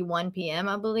 6:31 p.m.,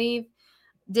 I believe.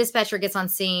 Dispatcher gets on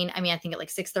scene. I think at like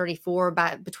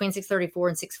 6:34, between 6:34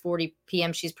 and 6:40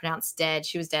 p.m., she's pronounced dead.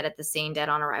 She was dead at the scene, dead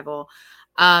on arrival.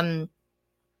 And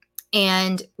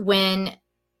when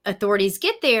authorities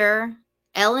get there,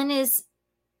 Ellen is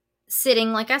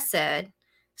sitting, like I said,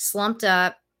 slumped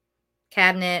up,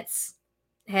 cabinets,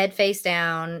 head face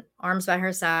down, arms by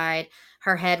her side.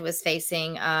 Her head was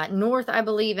facing north, I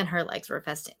believe, and her legs were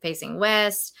facing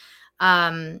west.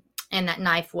 And that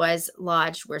knife was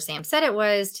lodged where Sam said it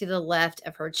was, to the left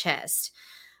of her chest.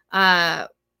 So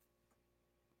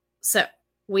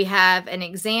we have an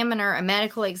examiner, a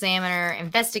medical examiner,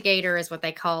 investigator is what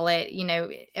they call it.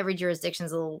 Every jurisdiction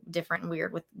is a little different and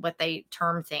weird with what they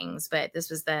term things, but this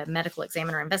was the medical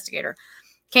examiner investigator.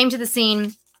 Came to the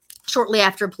scene shortly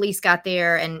after police got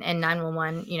there and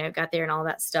 911, got there and all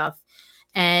that stuff.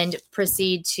 And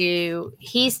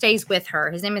he stays with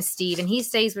her. His name is Steve, and he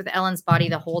stays with Ellen's body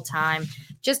the whole time,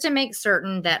 just to make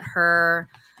certain that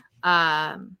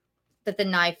that the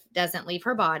knife doesn't leave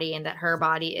her body, and that her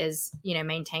body is,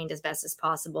 maintained as best as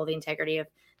possible. The integrity of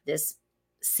this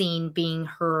scene, being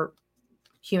her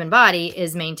human body,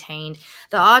 is maintained.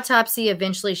 The autopsy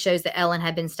eventually shows that Ellen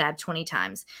had been stabbed 20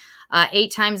 times,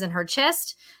 8 times in her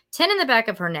chest, 10 in the back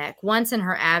of her neck, once in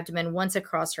her abdomen, once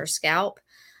across her scalp.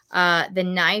 The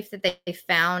knife that they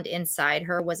found inside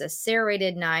her was a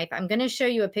serrated knife. I'm going to show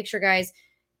you a picture, guys.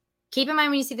 Keep in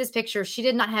mind when you see this picture, she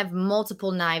did not have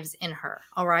multiple knives in her.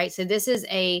 All right. So this is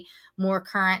a more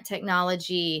current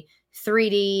technology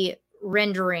 3D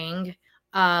rendering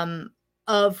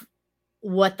of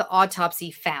what the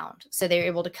autopsy found. So they were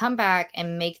able to come back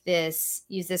and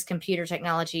use this computer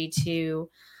technology to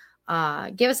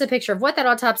give us a picture of what that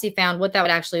autopsy found, what that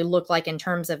would actually look like in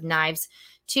terms of knives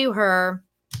to her.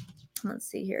 Let's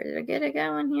see here. Did I get it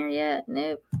going here yet?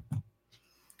 Nope.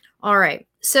 All right.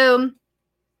 So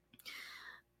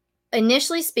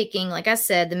initially speaking, like I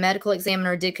said, the medical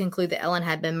examiner did conclude that Ellen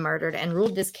had been murdered and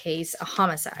ruled this case a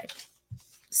homicide.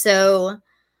 So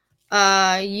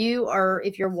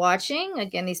if you're watching,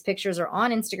 again, these pictures are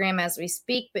on Instagram as we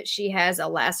speak, but she has a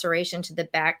laceration to the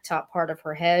back top part of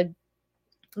her head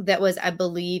that was, I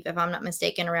believe, if I'm not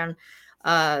mistaken, around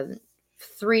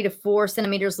 3 to 4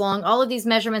 centimeters long. All of these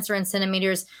measurements are in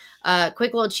centimeters.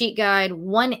 Quick little cheat guide: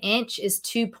 1 inch is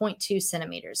 2.2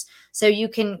 centimeters. So you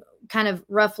can kind of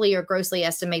roughly or grossly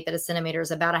estimate that a centimeter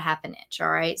is about a half an inch. All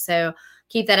right. So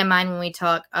keep that in mind when we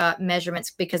talk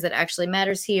measurements, because it actually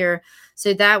matters here.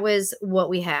 So that was what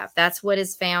we have. That's what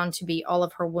is found to be all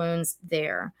of her wounds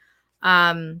there.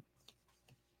 Oh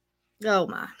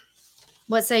my.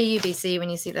 What say you, BC, when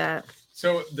you see that?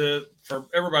 So for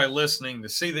everybody listening to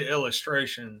see the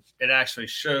illustration, it actually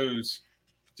shows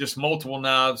just multiple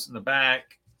knives in the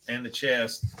back and the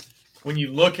chest. When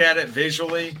you look at it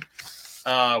visually,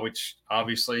 which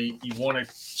obviously you want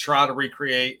to try to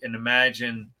recreate and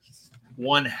imagine,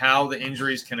 one, how the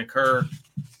injuries can occur,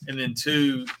 and then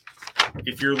 2,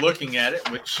 if you're looking at it,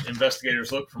 which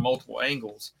investigators look from multiple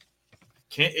angles,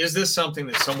 is this something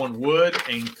that someone would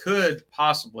and could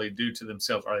possibly do to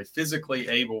themselves? Are they physically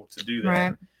able to do that?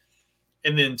 Right.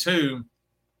 And then 2,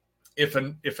 if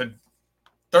a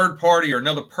third party or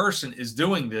another person is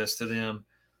doing this to them,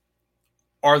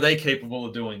 are they capable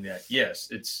of doing that?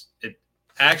 Yes. It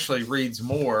actually reads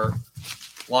more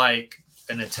like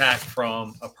an attack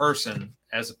from a person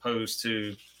as opposed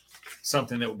to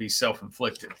something that would be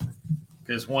self-inflicted.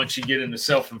 Because once you get into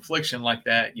self-infliction like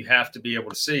that, you have to be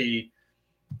able to see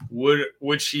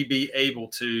would she be able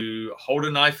to hold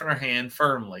a knife in her hand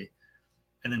firmly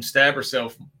and then stab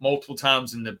herself multiple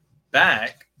times in the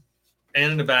back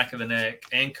and in the back of the neck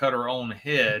and cut her own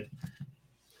head,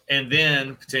 and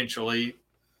then potentially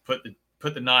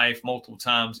put the knife multiple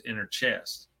times in her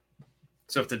chest?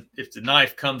 So if the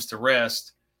knife comes to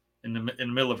rest in the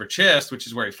middle of her chest, which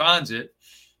is where he finds it,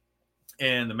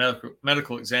 and the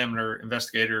medical examiner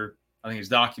investigator, I think, is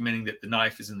documenting that the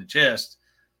knife is in the chest,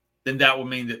 then that would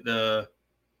mean that the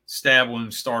stab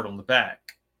wounds start on the back,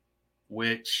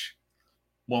 which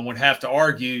one would have to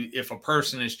argue, if a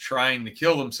person is trying to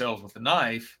kill themselves with a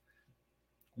knife,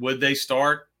 would they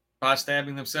start by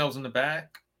stabbing themselves in the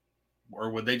back? Or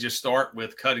would they just start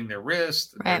with cutting their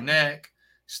wrist, their neck,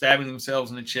 stabbing themselves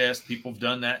in the chest? People have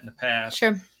done that in the past.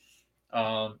 Sure.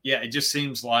 It just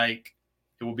seems like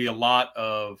it will be a lot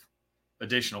of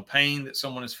additional pain that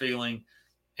someone is feeling.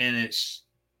 And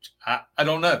I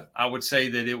don't know. I would say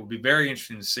that it would be very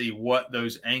interesting to see what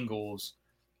those angles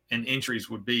and entries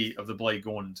would be of the blade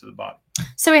going into the body.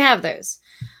 So we have those.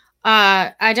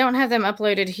 I don't have them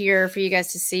uploaded here for you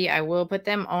guys to see. I will put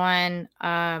them on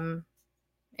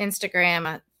Instagram.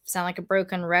 I sound like a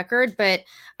broken record, but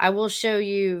I will show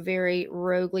you very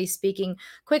roguely speaking.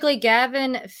 Quickly,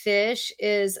 Gavin Fish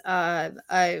is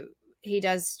he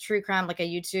does true crime, like a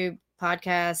YouTube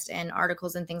podcast and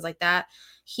articles and things like that.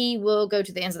 He will go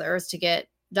to the ends of the earth to get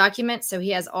documents. So he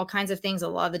has all kinds of things. A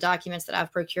lot of the documents that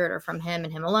I've procured are from him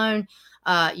and him alone.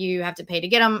 You have to pay to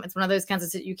get them. It's one of those kinds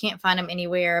of, you can't find them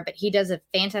anywhere, but he does a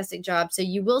fantastic job. So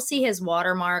you will see his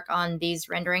watermark on these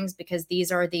renderings, because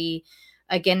these are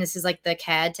again, this is like the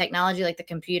CAD technology, like the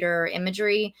computer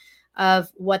imagery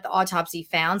of what the autopsy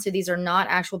found. So these are not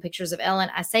actual pictures of Ellen.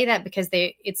 I say that because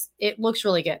it looks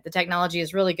really good. The technology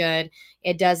is really good.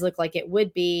 It does look like it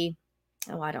would be.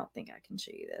 Oh, I don't think I can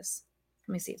show you this.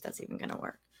 Let me see if that's even going to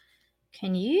work.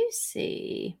 Can you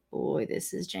see? Boy,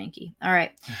 this is janky. All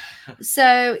right.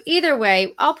 So either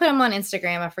way, I'll put them on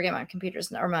Instagram. I forget my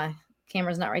my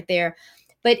camera's not right there.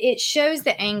 But it shows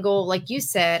the angle, like you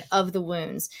said, of the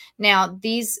wounds. Now,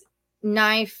 these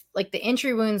knife, like the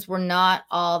entry wounds, were not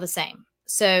all the same.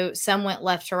 So some went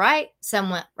left to right, some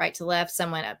went right to left,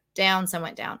 some went up, down, some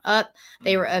went down, up.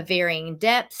 They were of varying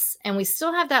depths. And we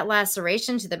still have that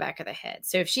laceration to the back of the head.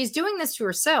 So if she's doing this to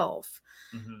herself,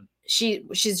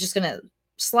 she's just going to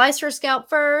slice her scalp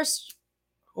first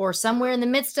or somewhere in the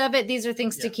midst of it. These are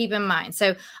things to keep in mind.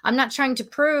 So I'm not trying to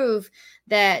prove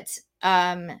that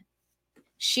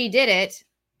she did it,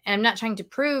 and I'm not trying to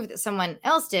prove that someone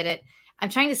else did it. I'm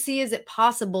trying to see, is it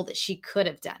possible that she could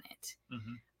have done it?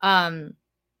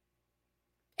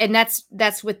 And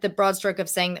that's with the broad stroke of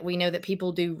saying that we know that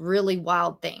people do really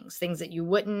wild things that you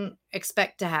wouldn't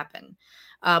expect to happen.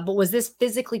 But was this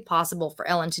physically possible for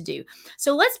Ellen to do?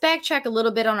 So let's backtrack a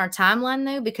little bit on our timeline,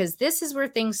 though, because this is where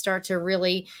things start to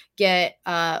really get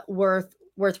worth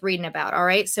reading about. All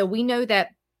right. So we know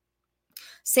that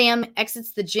Sam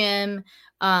exits the gym,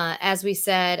 as we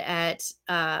said, at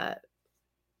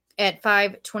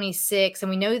 5:26, and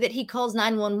we know that he calls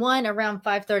 911 around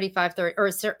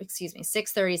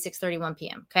 6:31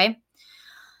 p.m. Okay.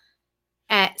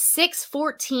 At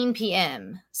 6:14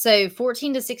 p.m., so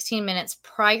 14 to 16 minutes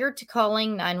prior to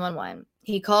calling 911,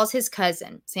 he calls his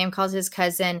cousin. Sam calls his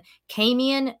cousin,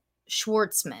 Kamian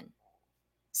Schwartzman,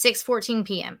 6:14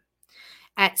 p.m.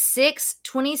 At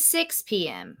 6:26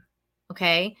 p.m.,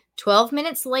 okay, 12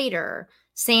 minutes later,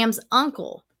 Sam's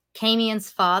uncle, Kamian's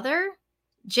father,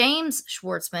 James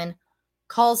Schwartzman,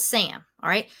 calls Sam. All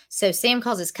right. So Sam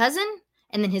calls his cousin,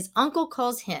 and then his uncle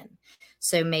calls him.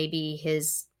 So maybe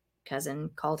his cousin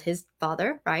called his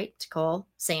father, right, to call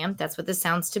Sam. That's what this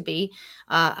sounds to be.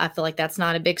 I feel like that's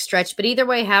not a big stretch. But either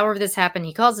way, however this happened,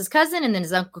 he calls his cousin, and then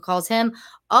his uncle calls him.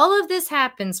 All of this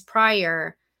happens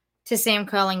prior to Sam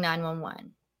calling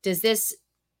 911. Does this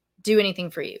do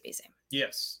anything for you, B-Sam?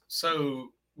 Yes. So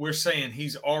we're saying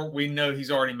we know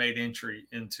he's already made entry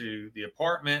into the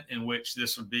apartment in which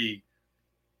this would be.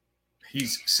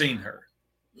 He's seen her.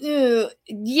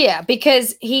 Yeah,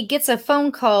 because he gets a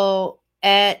phone call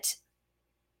at,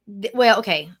 well,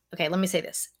 okay, let me say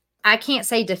this. I can't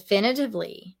say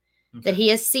definitively that he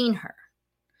has seen her,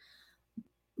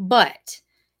 but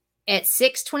at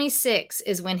 6:26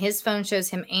 is when his phone shows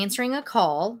him answering a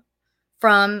call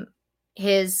from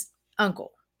his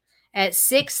uncle. At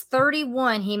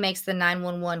 6:31, he makes the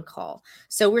 911 call.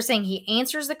 So we're saying he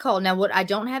answers the call. Now, what I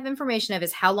don't have information of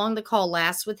is how long the call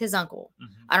lasts with his uncle.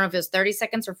 I don't know if it was 30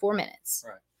 seconds or 4 minutes.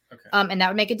 Right. Okay. And that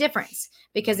would make a difference,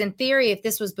 because in theory, if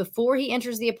this was before he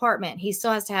enters the apartment, he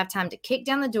still has to have time to kick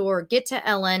down the door, get to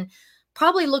Ellen,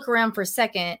 probably look around for a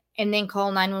second and then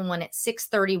call 911 at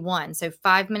 6:31. So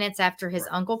 5 minutes after his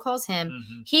uncle calls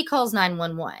him, he calls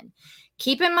 911.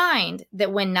 Keep in mind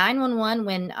that when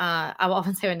 911, I will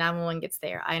often say when 911 gets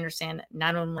there, I understand that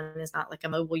 911 is not like a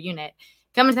mobile unit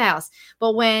coming to the house.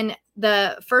 But when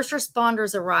the first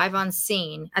responders arrive on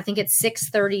scene, I think it's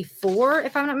 6:34,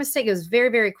 if I'm not mistaken. It was very,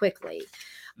 very quickly.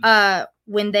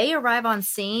 When they arrive on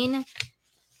scene,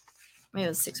 maybe it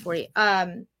was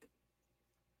 6:40.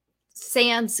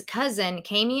 Sam's cousin,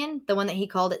 Camion, the one that he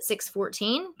called at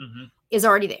 6:14, is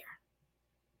already there.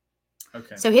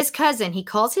 Okay. So his cousin, he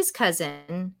calls his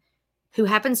cousin, who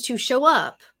happens to show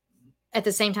up at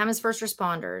the same time as first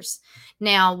responders.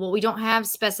 Now, what we don't have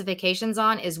specifications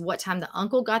on is what time the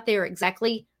uncle got there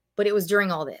exactly, but it was during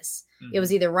all this. It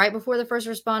was either right before the first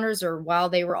responders or while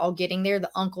they were all getting there,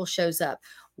 the uncle shows up.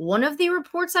 One of the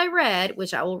reports I read,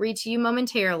 which I will read to you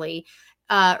momentarily,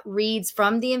 reads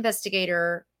from the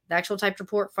investigator, the actual typed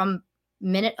report from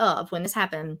minute of when this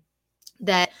happened,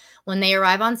 that when they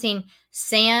arrive on scene,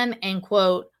 Sam and,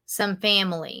 quote, some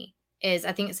family is,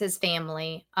 I think it says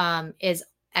family, is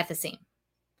at the scene.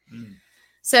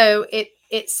 So it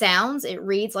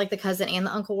reads like the cousin and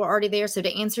the uncle were already there. So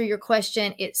to answer your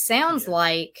question, it sounds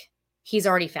like he's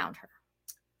already found her.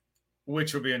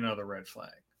 Which would be another red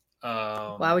flag.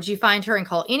 Why would you find her and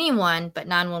call anyone but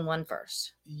 911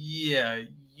 first? Yeah,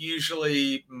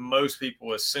 usually most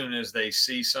people, as soon as they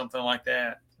see something like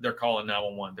that, they're calling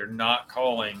 911. They're not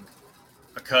calling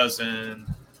a cousin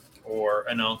or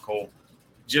an uncle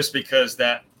just because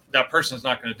that person's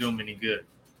not going to do them any good.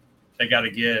 They got to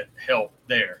get help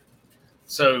there.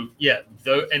 So, yeah,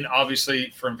 and obviously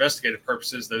for investigative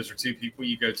purposes, those are two people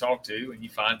you go talk to and you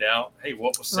find out, hey,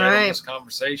 what was said in this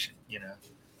conversation, you know?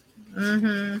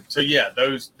 So, yeah,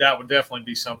 that would definitely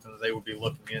be something that they would be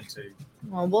looking into.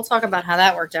 Well, we'll talk about how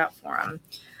that worked out for them.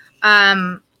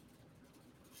 I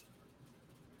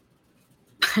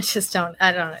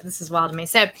don't know. This is wild to me.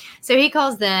 So he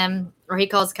calls them, or he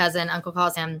calls cousin, uncle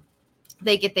calls him.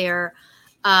 They get there,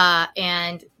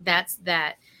 and that's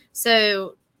that.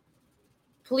 So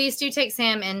police do take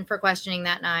Sam in for questioning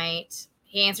that night.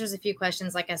 He answers a few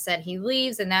questions. Like I said, he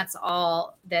leaves, and that's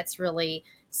all that's really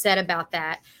said about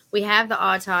that. We have the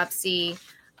autopsy.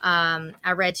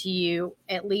 I read to you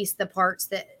at least the parts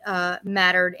that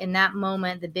mattered in that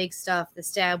moment, the big stuff, the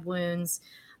stab wounds.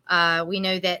 We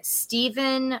know that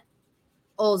Stephen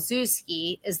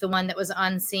Olszewski is the one that was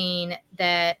on scene,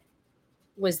 that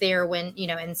was there when,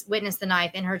 and witnessed the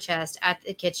knife in her chest at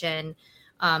the kitchen,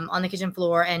 on the kitchen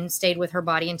floor, and stayed with her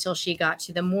body until she got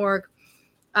to the morgue.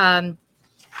 And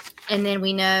then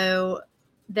we know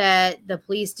that the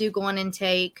police do go on and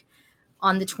take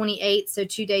on the 28th. So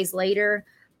 2 days later,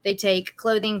 they take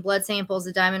clothing, blood samples,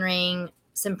 a diamond ring,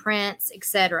 some prints,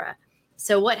 etc.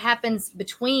 So what happens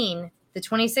between the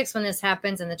 26th when this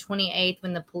happens and the 28th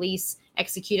when the police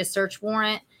execute a search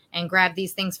warrant and grab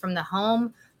these things from the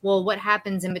home? Well, what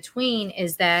happens in between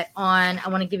is that I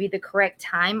want to give you the correct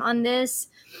time on this.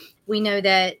 We know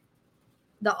that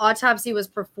the autopsy was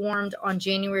performed on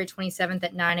January 27th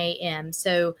at 9 a.m.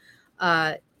 So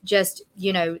just,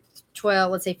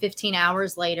 12, let's say 15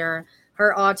 hours later,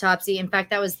 her autopsy, in fact,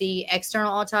 that was the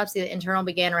external autopsy. The internal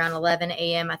began around 11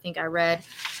 a.m. I think I read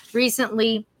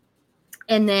recently.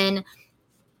 And then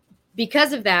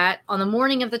because of that, on the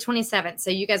morning of the 27th,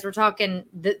 so you guys were talking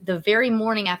the very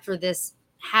morning after this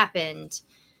happened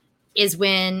is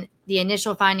when the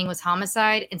initial finding was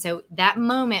homicide. And so that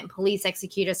moment, police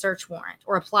execute a search warrant,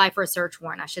 or apply for a search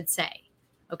warrant, I should say.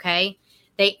 Okay.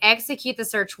 They execute the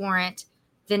search warrant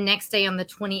the next day on the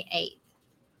 28th.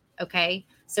 Okay.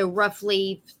 So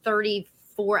roughly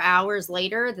 34 hours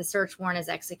later, the search warrant is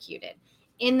executed.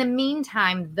 In the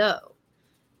meantime, though,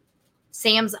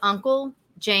 Sam's uncle,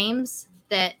 James,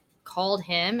 that called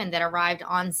him and that arrived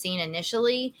on scene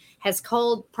initially, has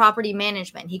called property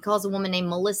management. He calls a woman named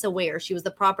Melissa Ware. She was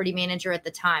the property manager at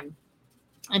the time.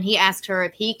 And he asked her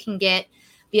if he can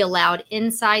be allowed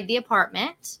inside the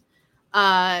apartment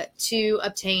to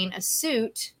obtain a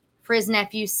suit for his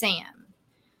nephew, Sam.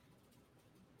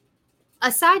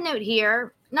 A side note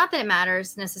here, not that it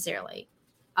matters necessarily.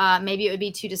 Maybe it would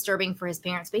be too disturbing for his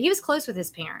parents, but he was close with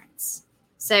his parents.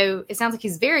 So it sounds like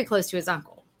he's very close to his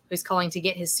uncle, who's calling to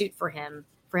get his suit for him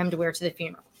to wear to the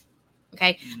funeral.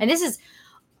 Okay. And this is,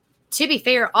 to be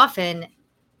fair, often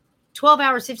 12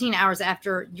 hours, 15 hours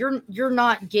after you're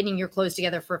not getting your clothes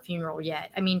together for a funeral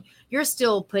yet. I mean, you're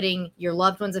still putting your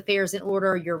loved one's affairs in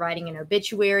order. You're writing an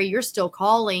obituary. You're still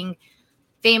calling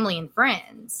family and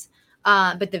friends.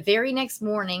 But the very next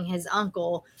morning, his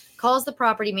uncle calls the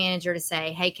property manager to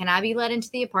say, hey, can I be let into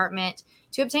the apartment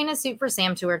to obtain a suit for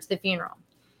Sam to wear to the funeral?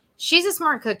 she's a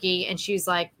smart cookie, and she's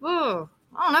like, oh,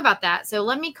 I don't know about that. So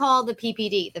let me call the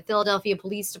PPD, the Philadelphia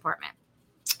Police Department.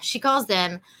 She calls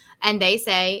them, and they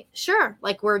say, sure,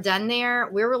 like, we're done there.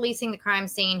 We're releasing the crime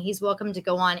scene. He's welcome to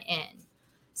go on in.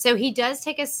 So he does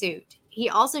take a suit. He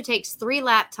also takes 3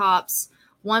 laptops,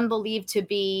 one believed to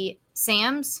be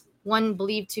Sam's, one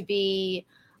believed to be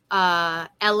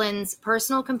Ellen's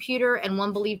personal computer, and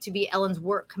one believed to be Ellen's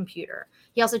work computer.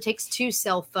 He also takes 2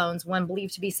 cell phones, one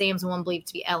believed to be Sam's and one believed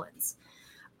to be Ellen's.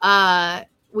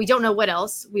 We don't know what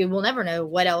else. We will never know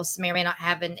what else may or may not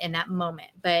happen in that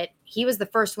moment. But he was the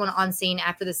first one on scene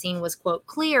after the scene was, quote,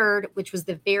 cleared, which was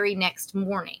the very next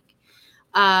morning.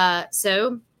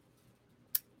 So,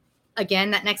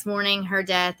 again, that next morning, her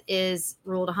death is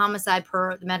ruled a homicide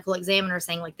per the medical examiner,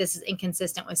 saying, like, this is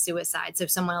inconsistent with suicide. So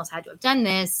if someone else had to have done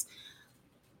this,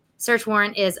 search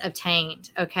warrant is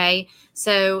obtained. Okay.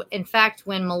 So, in fact,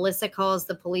 when Melissa calls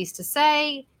the police to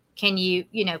say, can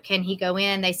he go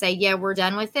in? They say, yeah, we're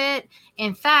done with it.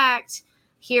 In fact,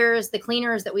 here's the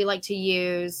cleaners that we like to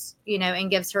use,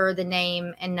 and gives her the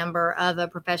name and number of a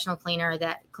professional cleaner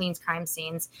that cleans crime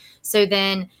scenes. So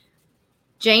then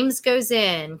James goes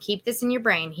in, keep this in your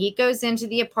brain. He goes into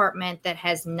the apartment that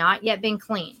has not yet been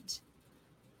cleaned,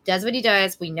 does what he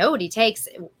does. We know what he takes.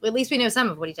 At least we know some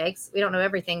of what he takes. We don't know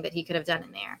everything that he could have done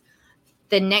in there.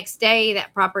 The next day,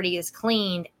 that property is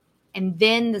cleaned, and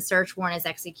then the search warrant is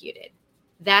executed.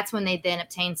 That's when they then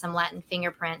obtain some Latin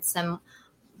fingerprints, some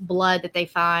blood that they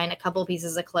find, a couple of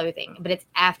pieces of clothing. But it's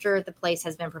after the place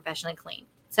has been professionally cleaned.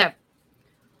 So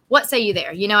what say you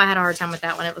there? I had a hard time with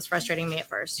that one. It was frustrating me at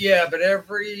first. Yeah, but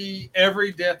every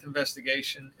death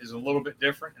investigation is a little bit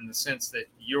different in the sense that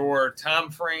your time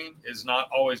frame is not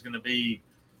always going to be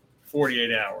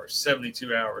 48 hours,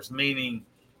 72 hours, meaning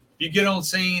you get on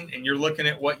scene and you're looking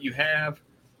at what you have,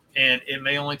 and it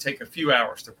may only take a few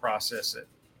hours to process it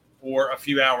or a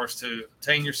few hours to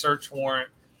obtain your search warrant,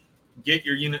 get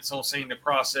your units on scene to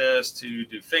process, to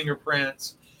do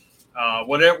fingerprints,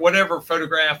 whatever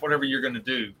photograph, whatever you're going to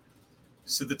do.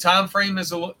 So the time frame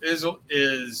is a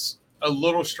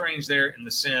little strange there in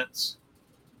the sense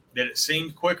that it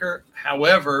seemed quicker.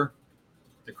 However,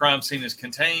 the crime scene is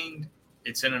contained.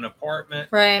 It's in an apartment.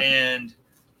 Right. And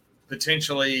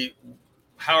potentially,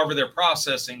 however they're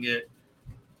processing it,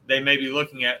 they may be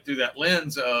looking at through that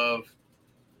lens of,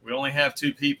 we only have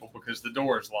 2 people because the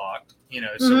door is locked,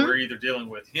 so we're either dealing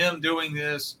with him doing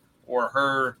this or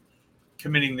her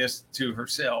committing this to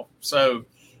herself. So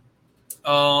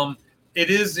it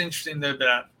is interesting, though,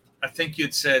 that I think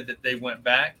you'd said that they went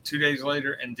back 2 days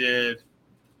later and did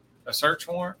a search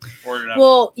warrant.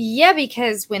 Yeah,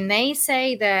 because when they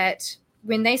say that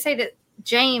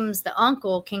James, the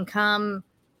uncle, can come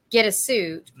get a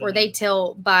suit, or they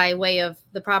tell by way of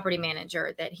the property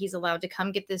manager that he's allowed to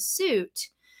come get this suit,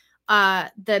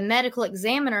 the medical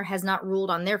examiner has not ruled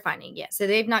on their finding yet. So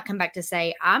they've not come back to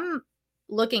say, I'm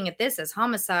looking at this as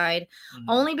homicide,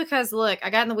 only because, look, I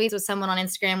got in the weeds with someone on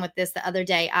Instagram with this the other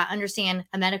day. I understand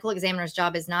a medical examiner's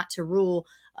job is not to rule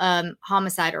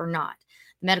homicide or not.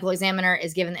 The medical examiner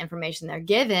is given the information they're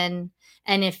given.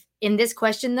 And if in this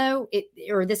question, though,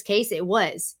 this case,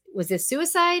 was this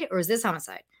suicide or is this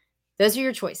homicide? Those are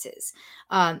your choices.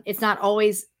 Suicide's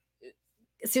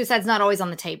not always on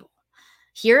the table.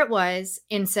 Here it was.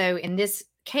 And so in this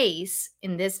case,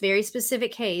 in this very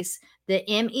specific case, the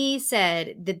ME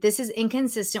said that this is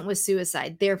inconsistent with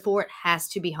suicide. Therefore, it has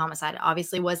to be homicide. It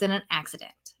obviously wasn't an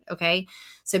accident. Okay.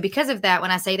 So because of that,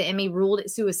 when I say the ME ruled it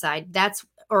suicide,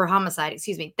 or homicide,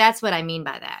 excuse me, that's what I mean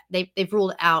by that. They've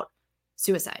ruled out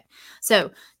suicide. So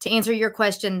to answer your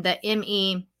question, the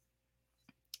ME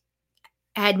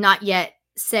had not yet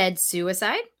said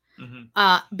suicide,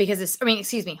 homicide,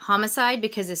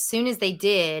 because as soon as they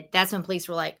did, that's when police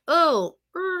were like,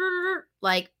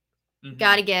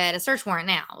 got to get a search warrant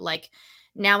now. Like,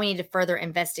 now we need to further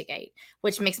investigate,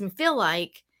 which makes me feel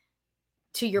like,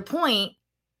 to your point,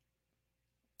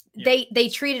 they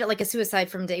treated it like a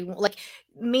suicide from day one, like,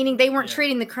 meaning they weren't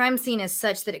treating the crime scene as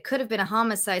such that it could have been a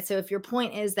homicide. So if your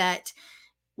point is that,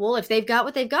 well, if they've got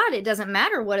what they've got, it doesn't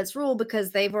matter what it's ruled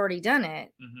because they've already done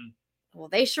it. Well,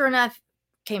 they sure enough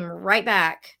came right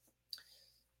back.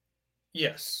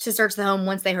 Yes. To search the home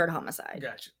once they heard homicide.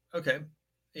 Gotcha. Okay.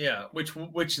 Yeah.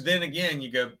 Which then again, you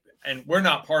go, and we're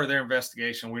not part of their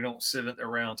investigation. We don't sit at the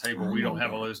round table. We don't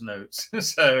have all those notes.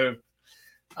 So,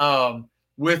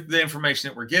 with the information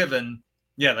that we're given,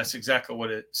 that's exactly what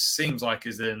it seems like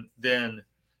is then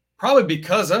probably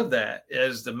because of that,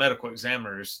 as the medical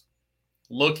examiners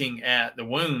looking at the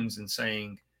wounds and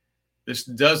saying, this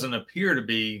doesn't appear to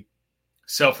be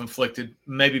self-inflicted,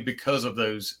 maybe because of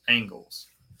those angles.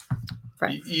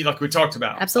 Right. Like we talked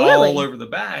about, Absolutely. all over the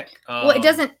back. Well, it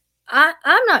doesn't.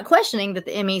 I'm not questioning that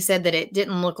the ME said that it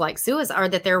didn't look like suicide, or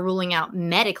that they're ruling out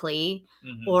medically,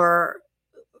 or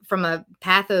from a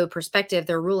patho perspective,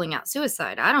 they're ruling out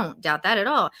suicide. I don't doubt that at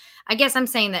all. I guess I'm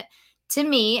saying that, to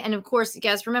me, and of course, you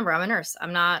guys remember, I'm a nurse.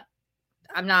 I'm not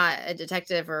a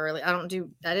detective, or I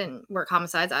didn't work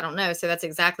homicides. I don't know. So that's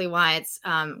exactly why it's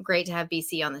great to have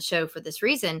BC on the show for this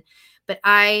reason. But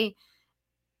I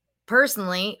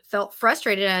personally felt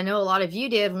frustrated. And I know a lot of you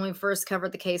did when we first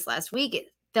covered the case last week. It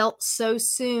felt so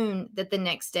soon that the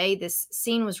next day this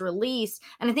scene was released.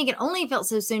 And I think it only felt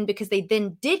so soon because they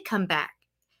then did come back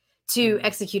to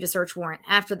execute a search warrant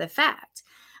after the fact.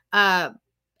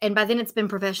 And by then it's been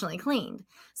professionally cleaned.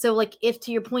 So like, if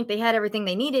to your point, they had everything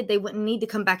they needed, they wouldn't need to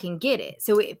come back and get it.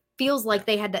 So it feels like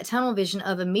they had that tunnel vision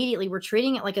of immediately we're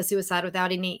treating it like a suicide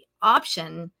without any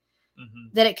option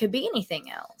that it could be anything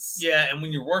else. Yeah. And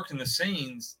when you're working the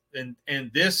scenes, and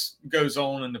this goes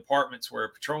on in departments where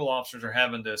patrol officers are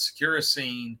having to secure a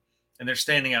scene, and they're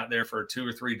standing out there for 2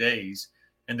 or 3 days,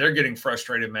 and they're getting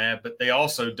frustrated, mad, but they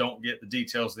also don't get the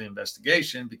details of the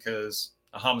investigation because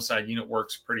a homicide unit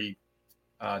works pretty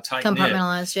tight,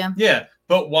 compartmentalized. Yeah.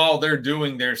 But while they're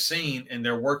doing their scene and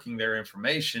they're working their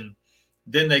information,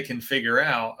 then they can figure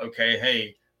out, okay,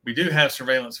 hey, we do have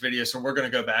surveillance video, so we're going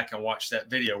to go back and watch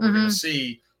that video. We're going to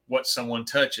see what someone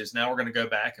touches. Now we're going to go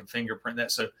back and fingerprint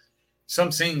that. So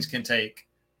some scenes can take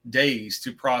days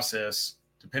to process,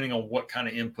 depending on what kind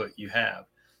of input you have.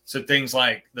 So things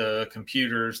like the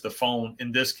computers, the phone,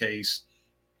 in this case,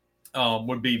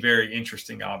 would be very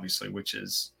interesting, obviously, which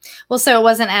is... Well, so it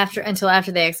wasn't until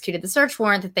after they executed the search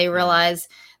warrant that they realized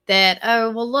that,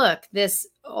 oh, well, look,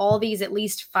 all these at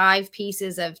least 5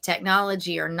 pieces of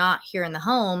technology are not here in the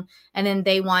home. And then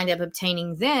they wind up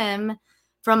obtaining them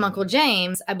from Uncle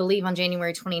James, I believe, on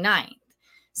January 29th.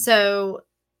 So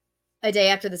a day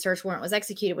after the search warrant was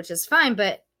executed, which is fine.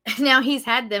 But now he's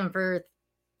had them for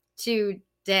 2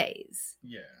 days.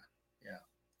 Yeah.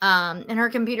 And her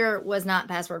computer was not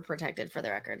password protected, for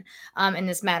the record. And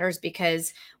this matters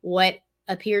because what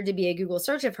appeared to be a Google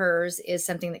search of hers is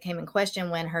something that came in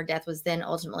question when her death was then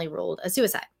ultimately ruled a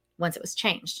suicide, once it was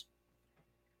changed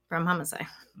from homicide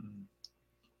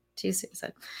to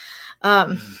suicide.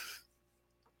 All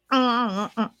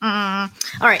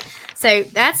right. So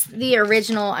that's the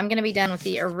original. I'm going to be done with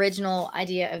the original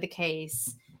idea of the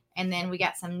case. And then we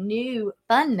got some new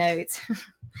fun notes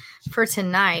for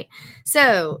tonight.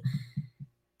 So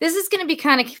this is going to be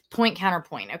kind of point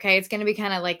counterpoint. Okay. It's going to be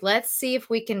kind of like, let's see if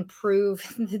we can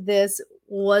prove this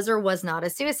was or was not a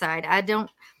suicide.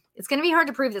 It's going to be hard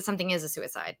to prove that something is a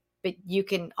suicide, but you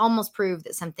can almost prove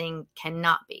that something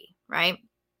cannot be, right?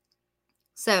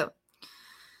 So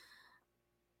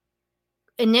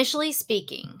initially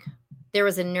speaking, there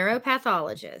was a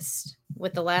neuropathologist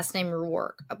with the last name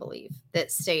Rourke, I believe,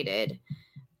 that stated,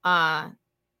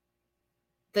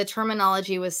 the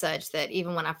terminology was such that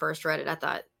even when I first read it, I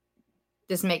thought,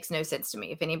 this makes no sense to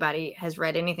me. If anybody has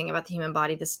read anything about the human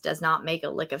body, this does not make a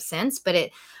lick of sense. But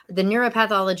the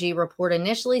neuropathology report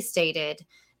initially stated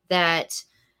that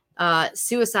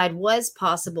suicide was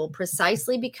possible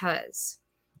precisely because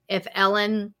if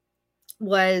Ellen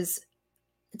was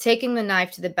taking the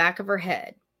knife to the back of her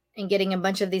head and getting a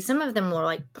bunch of these, some of them were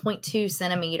like 0.2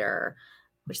 centimeter,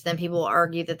 which then people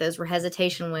argue that those were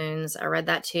hesitation wounds. I read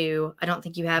that too. I don't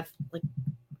think you have like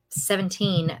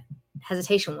 17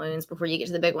 hesitation wounds before you get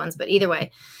to the big ones. But either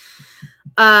way,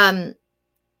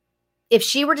 if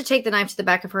she were to take the knife to the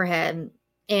back of her head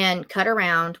and cut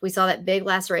around, we saw that big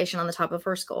laceration on the top of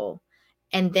her skull,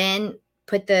 and then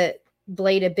put the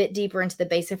blade a bit deeper into the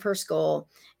base of her skull.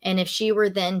 And if she were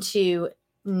then to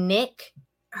nick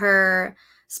her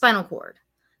spinal cord,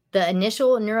 the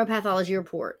initial neuropathology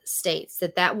report states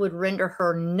that would render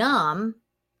her numb.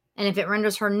 And if it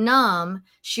renders her numb,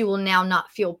 she will now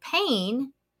not feel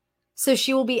pain. So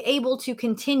she will be able to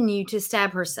continue to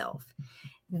stab herself.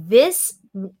 This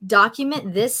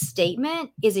document, this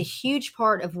statement, is a huge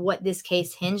part of what this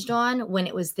case hinged on when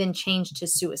it was then changed to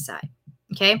suicide.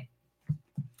 Okay.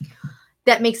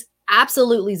 That makes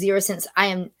absolutely zero sense. I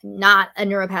am not a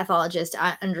neuropathologist.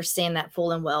 I understand that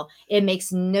full and well. It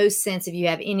makes no sense if you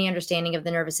have any understanding of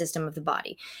the nervous system of the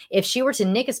body. If she were to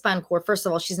nick a spinal cord, first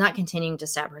of all, she's not continuing to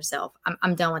stab herself.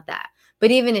 I'm done with that. But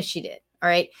even if she did, all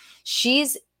right,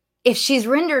 if she's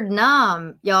rendered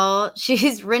numb, y'all,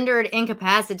 she's rendered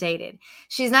incapacitated.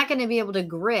 She's not going to be able to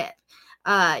grip,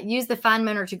 use the fine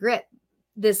motor to grip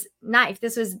this knife.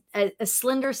 This was a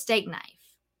slender steak knife.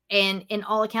 And in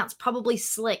all accounts, probably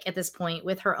slick at this point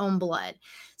with her own blood.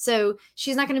 So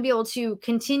she's not going to be able to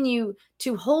continue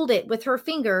to hold it with her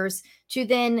fingers to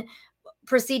then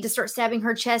proceed to start stabbing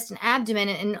her chest and abdomen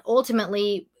and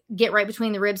ultimately get right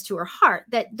between the ribs to her heart.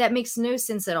 That makes no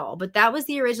sense at all. But that was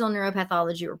the original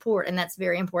neuropathology report, and that's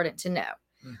very important to know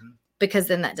because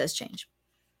then that does change.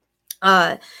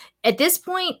 At this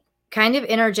point, kind of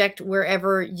interject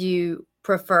wherever you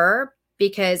prefer,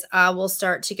 because I will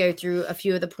start to go through a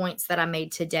few of the points that I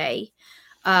made today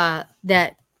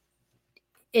that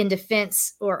in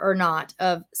defense or not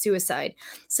of suicide.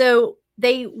 So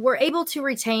they were able to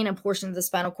retain a portion of the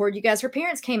spinal cord. You guys, her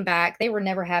parents came back. They were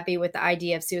never happy with the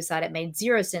idea of suicide. It made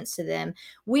zero sense to them.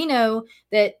 We know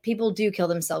that people do kill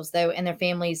themselves, though, and their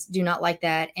families do not like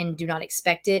that and do not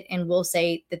expect it, and will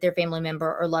say that their family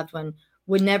member or loved one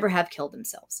would never have killed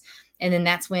themselves. And then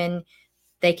that's when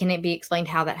they can be explained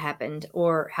how that happened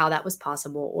or how that was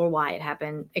possible or why it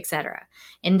happened, etc.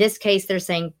 In this case, they're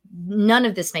saying none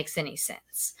of this makes any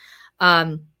sense.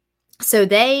 So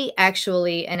they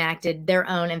actually enacted their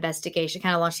own investigation,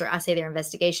 kind of launched their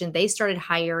investigation. They started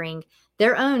hiring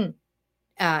their own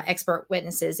expert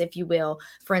witnesses, if you will,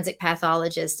 forensic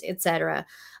pathologists, etc.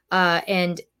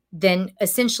 And then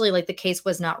essentially, like, the case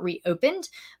was not reopened,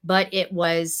 but it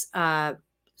was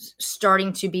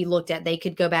starting to be looked at. They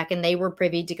could go back, and they were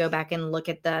privy to go back and look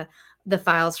at the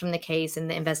files from the case and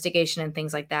the investigation and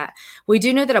things like that. We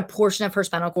do know that a portion of her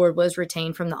spinal cord was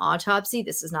retained from the autopsy.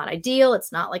 This is not ideal.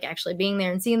 It's not like actually being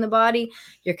there and seeing the body.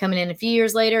 You're coming in a few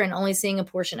years later and only seeing a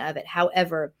portion of it.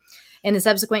 However, in the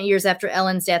subsequent years after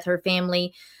Ellen's death, her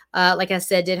family, like I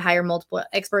said, did hire multiple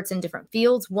experts in different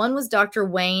fields. One was Dr.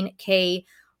 Wayne K.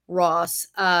 Ross.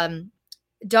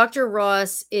 Dr.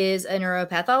 Ross is a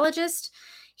neuropathologist.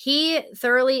 He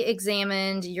thoroughly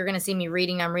examined, you're going to see me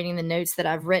reading, I'm reading the notes that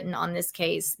I've written on this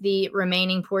case, the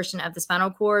remaining portion of the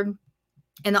spinal cord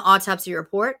in the autopsy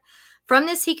report. From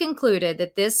this, he concluded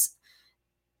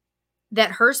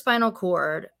that her spinal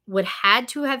cord would had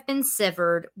to have been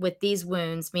severed with these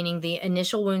wounds, meaning the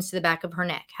initial wounds to the back of her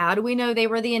neck. How do we know they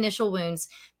were the initial wounds?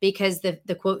 Because the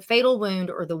quote fatal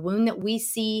wound, or the wound that we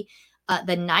see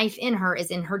the knife in her, is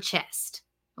in her chest.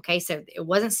 Okay, so it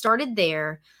wasn't started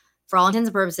there. For all intents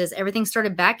and purposes, everything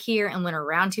started back here and went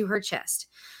around to her chest.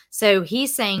 So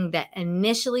he's saying that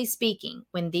initially speaking,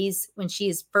 when she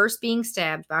is first being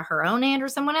stabbed by her own hand or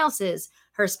someone else's,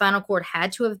 her spinal cord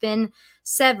had to have been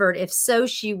severed. If so,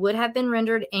 she would have been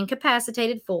rendered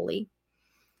incapacitated fully.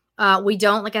 We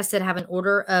don't, like I said, have an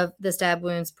order of the stab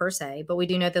wounds per se, but we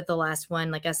do know that the last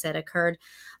one, like I said, occurred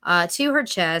to her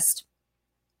chest.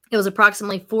 It was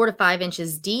approximately 4 to 5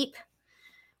 inches deep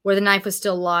where the knife was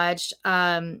still lodged.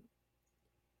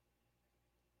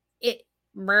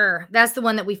 That's the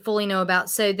one that we fully know about.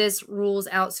 So this rules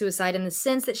out suicide in the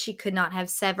sense that she could not have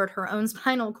severed her own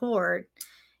spinal cord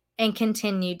and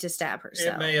continued to stab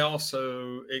herself. It may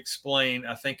also explain,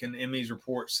 I think an Emmy's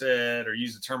report said, or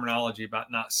used the terminology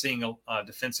about not seeing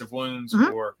defensive wounds,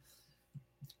 or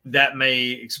that may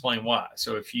explain why.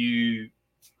 So if you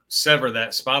sever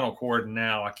that spinal cord and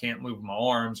now I can't move my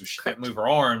arms, or she can't move her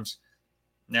arms,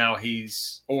 now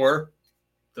or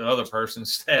the other person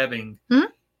stabbing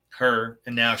her,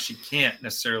 and now she can't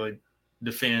necessarily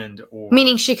defend, or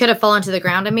meaning she could have fallen to the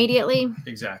ground immediately.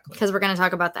 Exactly, because we're going to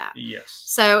talk about that. Yes.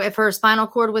 So if her spinal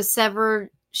cord was severed,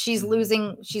 she's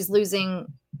losing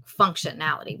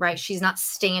functionality, right? She's not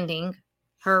standing.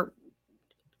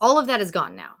 All of that is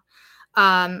gone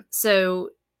now. So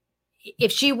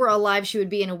if she were alive, she would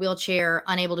be in a wheelchair,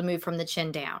 unable to move from the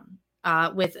chin down,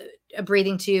 with a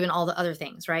breathing tube and all the other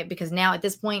things, right? Because now at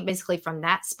this point, basically from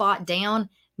that spot down,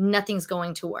 nothing's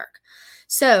going to work.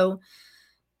 So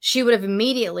she would have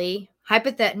immediately,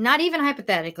 not even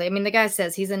hypothetically, I mean, the guy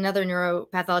says, he's another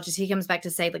neuropathologist. He comes back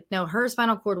to say, like, no, her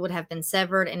spinal cord would have been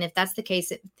severed. And if that's the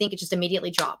case, I think it just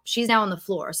immediately dropped. She's now on the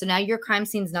floor. So now your crime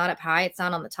scene's not up high. It's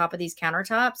not on the top of these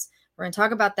countertops. We're going to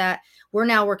talk about that. We're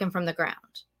now working from the ground.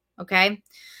 Okay.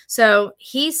 So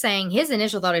he's saying his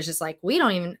initial thought is just like, we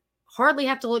don't even hardly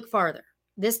have to look farther.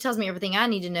 This tells me everything I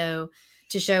need to know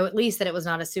to show at least that it was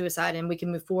not a suicide, and we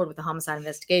can move forward with the homicide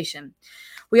investigation.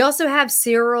 We also have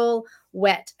Cyril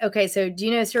Wecht. Okay, so do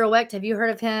you know Cyril Wecht? Have you heard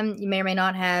of him? You may or may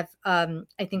not have. I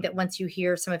think that once you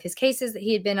hear some of his cases that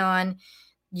he had been on,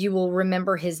 you will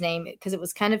remember his name because it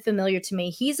was kind of familiar to me.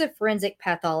 He's a forensic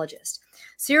pathologist.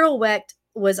 Cyril Wecht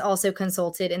was also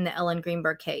consulted in the Ellen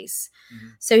Greenberg case.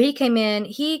 So he came in,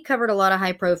 he covered a lot of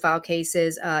high-profile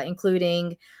cases,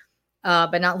 including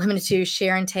but not limited to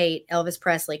Sharon Tate, Elvis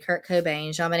Presley, Kurt Cobain,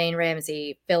 JonBenet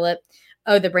Ramsey,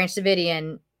 the Branch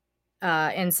Davidian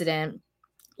incident,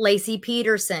 Lacey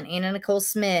Peterson, Anna Nicole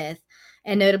Smith,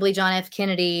 and notably John F.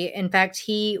 Kennedy. In fact,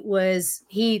 he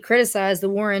criticized the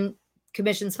Warren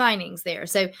Commission's findings there.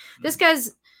 So this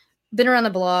guy's been around the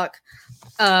block.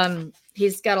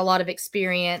 He's got a lot of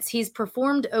experience. He's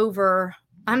performed over,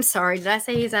 I'm sorry, did I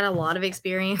say he's had a lot of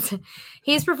experience?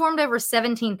 He's performed over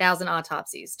 17,000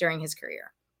 autopsies during his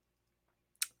career.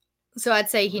 So I'd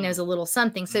say he knows a little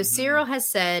something. So Cyril has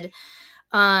said,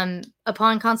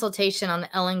 upon consultation on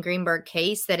the Ellen Greenberg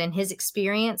case, that in his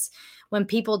experience, when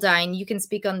people die, and you can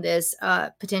speak on this,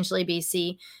 potentially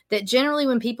BC, that generally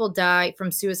when people die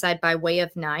from suicide by way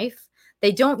of knife,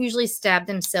 they don't usually stab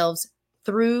themselves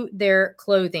through their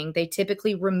clothing. They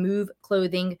typically remove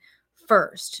clothing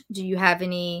first. Do you have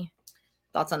any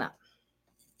thoughts on that?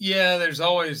 Yeah, there's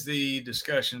always the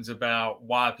discussions about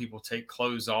why people take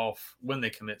clothes off when they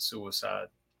commit suicide.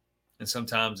 And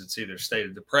sometimes it's either state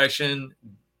of depression,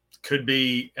 could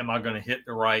be, am I going to hit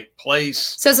the right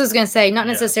place? So I was going to say, not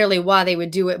necessarily why they would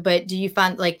do it, but do you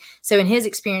find, like, so in his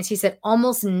experience, he said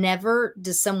almost never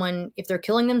does someone, if they're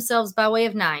killing themselves by way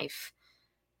of knife,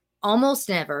 almost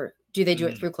never do they do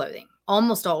it through clothing.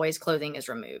 Almost always clothing is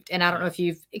removed. And I don't know if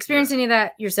you've experienced any of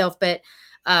that yourself, but,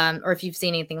 or if you've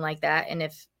seen anything like that. And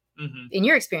if in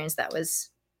your experience, that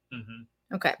was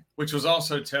okay. Which was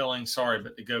also telling, sorry,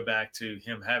 but to go back to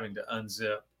him having to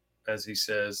unzip, as he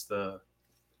says, the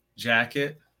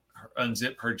jacket,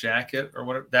 unzip her jacket or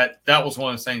whatever. That was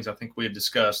one of the things I think we had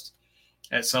discussed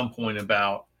at some point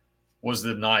about, was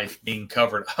the knife being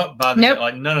covered up by the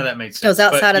like none of that made sense. It was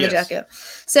outside of the jacket.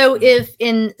 So if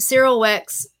in Cyril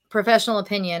Weck's professional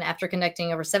opinion, after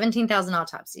conducting over 17,000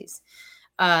 autopsies,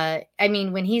 I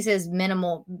mean, when he says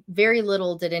minimal, very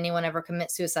little did anyone ever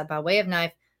commit suicide by way of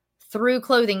knife through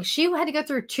clothing. She had to go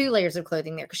through 2 layers of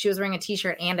clothing there because she was wearing a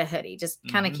t-shirt and a hoodie. Just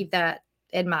kind of keep that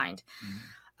in mind.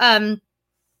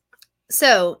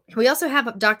 So we also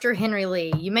have Dr. Henry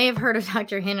Lee. You may have heard of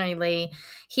Dr. Henry Lee.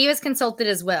 He was consulted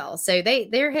as well. So they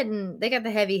got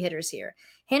the heavy hitters here.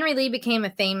 Henry Lee became a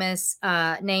famous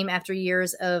name after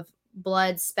years of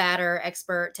blood spatter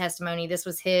expert testimony. This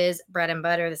was his bread and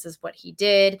butter. This is what he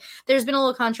did. There's been a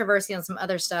little controversy on some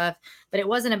other stuff, but it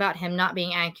wasn't about him not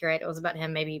being accurate. It was about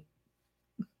him maybe,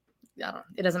 I don't know.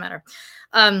 It doesn't matter.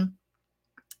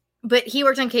 But he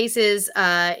worked on cases.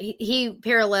 He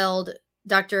paralleled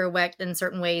Dr. Wecht in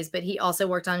certain ways, but he also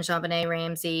worked on JonBenet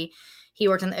Ramsey. He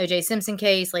worked on the O.J. Simpson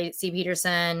case, Lady C.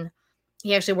 Peterson.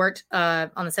 He actually worked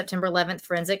on the September 11th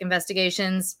forensic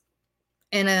investigations.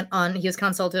 And he was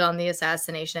consulted on the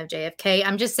assassination of JFK.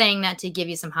 I'm just saying that to give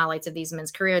you some highlights of these men's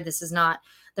career. This is not,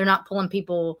 they're not pulling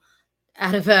people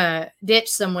out of a ditch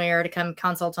somewhere to come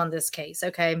consult on this case.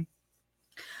 Okay.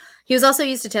 He was also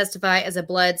used to testify as a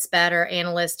blood spatter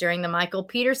analyst during the Michael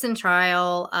Peterson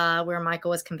trial, where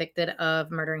Michael was convicted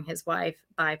of murdering his wife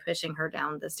by pushing her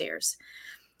down the stairs.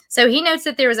 So he notes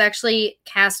that there was actually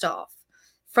cast off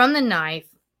from the knife,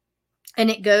 and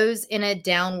it goes in a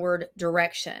downward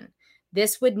direction.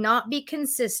 This would not be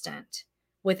consistent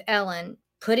with Ellen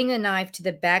putting the knife to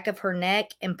the back of her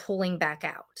neck and pulling back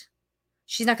out.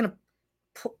 She's not going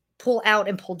to pull out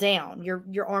and pull down.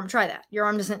 Your arm, try that. Your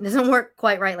arm doesn't work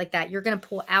quite right like that. You're going to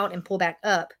pull out and pull back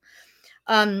up.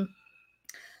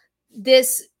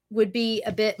 This would be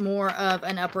a bit more of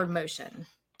an upward motion,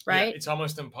 right? Yeah, it's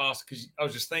almost impossible because I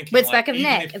was just thinking. But it's back of the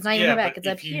neck. It's not even back. It's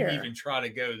up here. If you even try to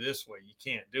go this way, you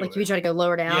can't do it. Like if you try to go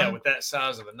lower down. Yeah, with that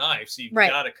size of a knife. So you've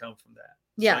got to come from that.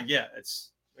 Yeah. So yeah, it's,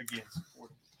 again, it's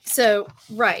important. So,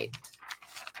 right.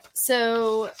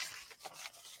 So,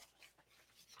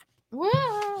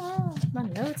 whoa, my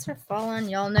notes are falling.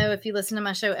 Y'all know if you listen to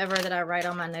my show ever that I write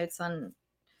all my notes on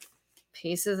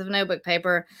pieces of notebook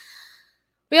paper.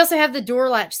 We also have the door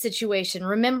latch situation.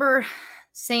 Remember,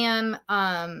 Sam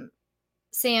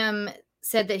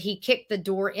said that he kicked the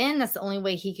door in. That's the only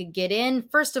way he could get in.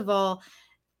 First of all,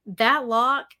 that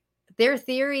lock, their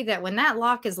theory that when that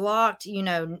lock is locked, you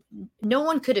know, no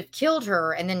one could have killed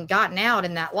her and then gotten out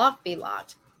and that lock be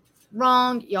locked.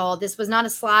 Wrong, y'all. This was not a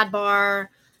slide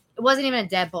bar. It wasn't even a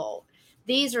deadbolt.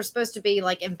 These are supposed to be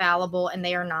like infallible, and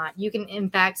they are not. You can, in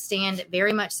fact, stand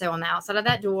very much so on the outside of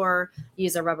that door,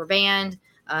 use a rubber band,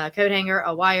 a coat hanger,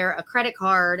 a wire, a credit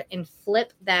card, and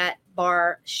flip that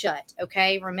bar shut.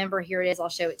 Okay, remember, here it is. I'll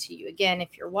show it to you again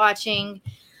if you're watching.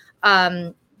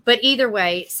 But either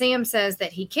way, Sam says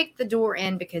that he kicked the door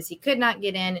in because he could not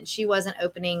get in and she wasn't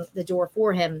opening the door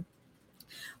for him.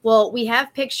 Well, we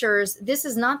have pictures. This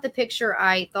is not the picture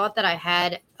I thought that I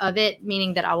had of it,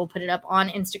 meaning that I will put it up on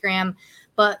Instagram.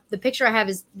 But the picture I have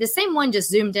is the same one, just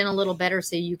zoomed in a little better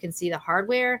so you can see the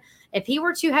hardware. If he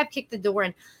were to have kicked the door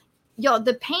in, y'all,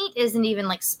 the paint isn't even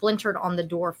like splintered on the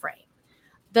door frame.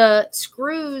 The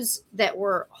screws that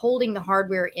were holding the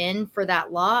hardware in for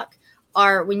that lock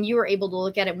are, when you are able to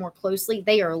look at it more closely,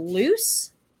 they are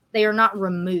loose. They are not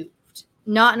removed,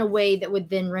 not in a way that would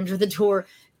then render the door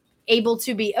able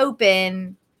to be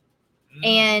open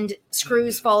and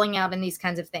screws falling out and these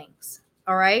kinds of things.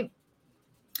 All right.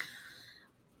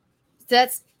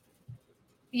 That's,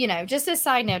 just a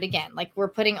side note again, like we're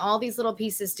putting all these little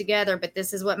pieces together, but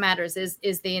this is what matters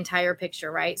is the entire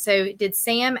picture, right? So did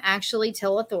Sam actually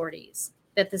tell authorities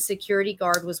that the security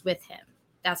guard was with him?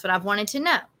 That's what I've wanted to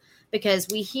know, because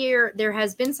we hear there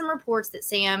has been some reports that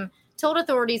Sam told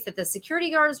authorities that the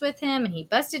security guard was with him and he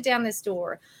busted down this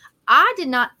door. I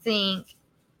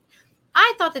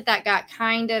thought that got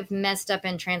kind of messed up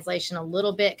in translation a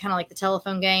little bit, kind of like the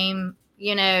telephone game,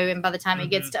 and by the time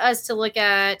it gets to us to look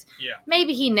at,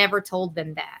 maybe he never told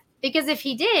them that. Because if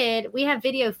he did, we have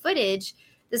video footage.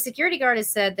 The security guard has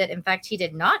said that, in fact, he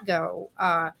did not go.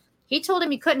 He told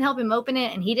him he couldn't help him open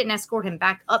it, and he didn't escort him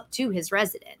back up to his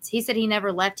residence. He said he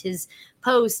never left his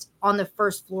post on the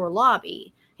first floor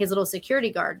lobby, his little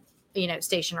security guard,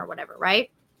 station or whatever,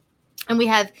 right? And we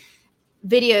have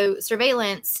video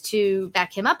surveillance to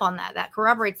back him up on that. That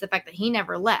corroborates the fact that he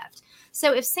never left.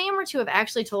 So if Sam were to have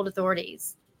actually told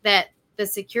authorities that the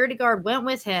security guard went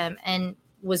with him and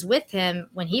was with him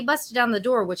when he busted down the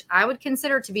door, which I would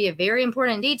consider to be a very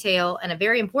important detail and a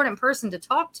very important person to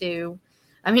talk to.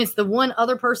 I mean, it's the one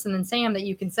other person than Sam that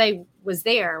you can say was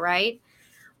there, right?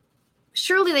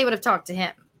 Surely they would have talked to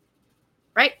him,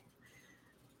 right?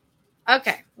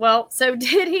 Okay, well, so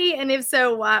did he? And if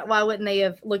so, why wouldn't they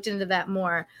have looked into that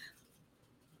more?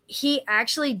 He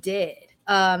actually did.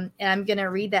 And I'm going to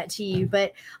read that to you.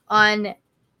 But on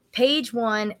page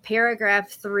 1, paragraph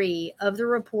 3 of the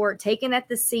report taken at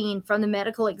the scene from the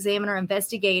medical examiner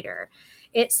investigator,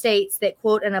 it states that,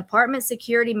 quote, an apartment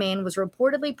security man was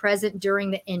reportedly present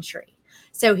during the entry.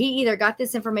 So he either got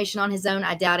this information on his own.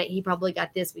 I doubt it. He probably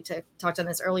got this. We talked on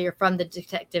this earlier from the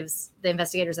detectives, the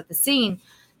investigators at the scene.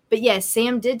 But yes,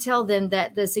 Sam did tell them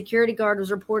that the security guard was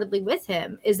reportedly with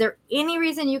him. Is there any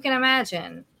reason you can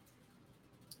imagine?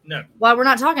 No. Why we're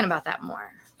not talking about that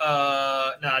more? No,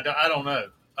 I don't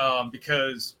know.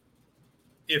 Because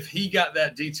if he got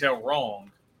that detail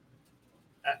wrong,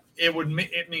 it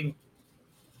mean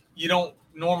you don't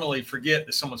normally forget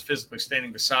that someone's physically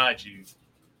standing beside you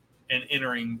and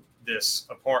entering this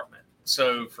apartment.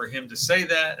 So for him to say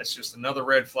that, that's just another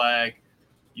red flag.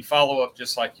 You follow up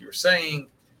just like you were saying,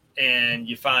 and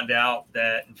you find out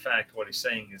that, in fact, what he's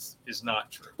saying is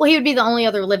not true. Well, he would be the only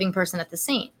other living person at the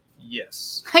scene.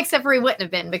 Yes. Except for he wouldn't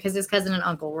have been, because his cousin and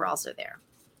uncle were also there.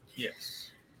 Yes.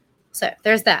 So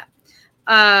there's that.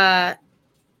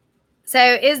 So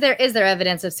is there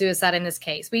evidence of suicide in this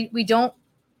case? We don't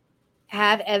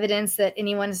have evidence that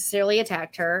anyone necessarily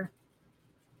attacked her.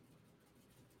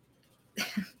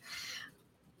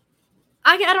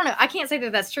 I don't know. I can't say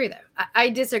that that's true, though. I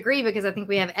disagree, because I think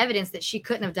we have evidence that she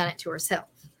couldn't have done it to herself.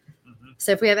 Mm-hmm.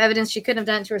 So if we have evidence she couldn't have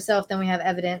done it to herself, then we have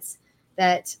evidence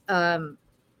that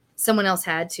someone else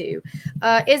had to.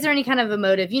 Is there any kind of a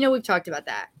motive? We've talked about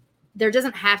that. There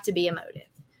doesn't have to be a motive.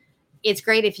 It's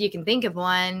great if you can think of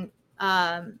one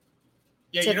to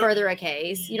further a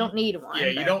case. You don't need one. Yeah,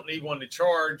 you don't need one to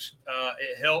charge.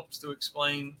 It helps to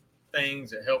explain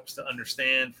things. It helps to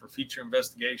understand for future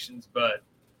investigations. But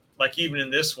like even in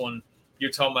this one,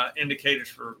 you're talking about indicators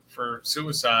for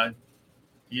suicide.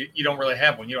 You don't really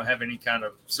have one. You don't have any kind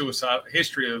of suicide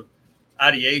history of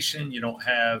ideation. You don't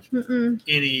have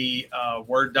any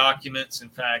Word documents, in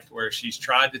fact, where she's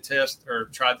tried to test or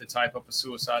tried to type up a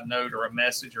suicide note or a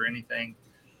message or anything.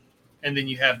 And then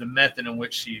you have the method in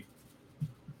which she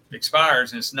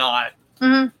expires, and it's not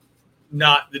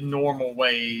the normal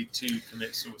way to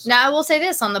commit suicide. Now, I will say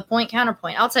this on the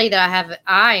counterpoint. I'll tell you that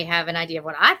I have an idea of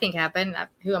what I think happened.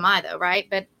 Who am I, though, right?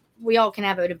 But we all can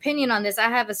have an opinion on this. I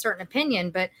have a certain opinion,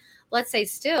 but let's say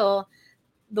still,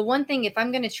 the one thing, if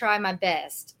I'm going to try my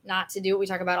best not to do what we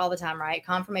talk about all the time, right?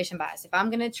 Confirmation bias. If I'm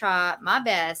going to try my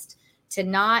best to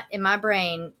not, in my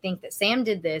brain, think that Sam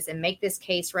did this and make this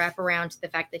case wrap around to the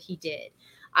fact that he did,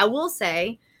 I will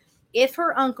say, if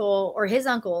her uncle or his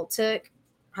uncle took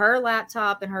her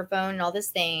laptop and her phone and all this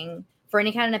thing for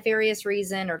any kind of nefarious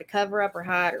reason or to cover up or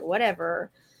hide or whatever,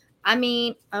 I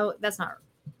mean, that's not.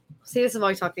 See, this is why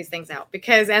we talk these things out,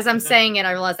 because as I'm saying it,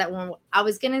 I realized that when I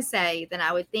was going to say, then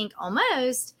I would think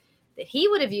almost that he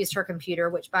would have used her computer,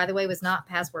 which, by the way, was not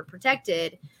password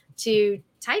protected, to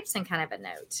type some kind of a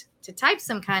note, to type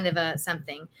some kind of a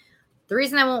something. The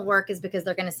reason that won't work is because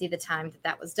they're going to see the time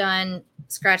that was done.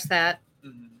 Scratch that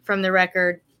from the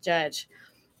record, judge.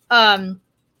 Were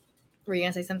you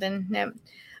going to say something? No.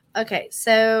 Okay,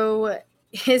 so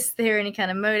is there any kind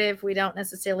of motive? We don't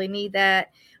necessarily need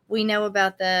that. we know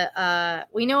about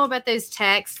those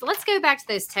texts. Let's go back to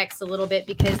those texts a little bit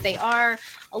because they are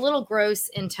a little gross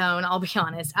in tone. I'll be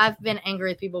honest. I've been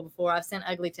angry with people before. I've sent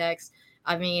ugly texts.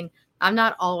 I mean, I'm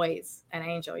not always an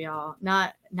angel, y'all.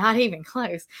 Not even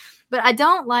close. But I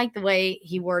don't like the way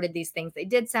he worded these things. They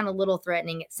did sound a little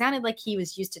threatening. It sounded like he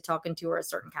was used to talking to her a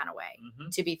certain kind of way,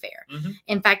 to be fair.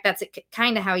 In fact, that's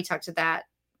kind of how he talked to that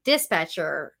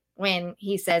dispatcher when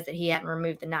he says that he hadn't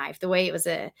removed the knife. The way it was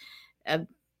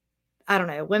I don't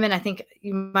know, women, I think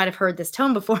you might have heard this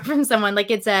tone before from someone.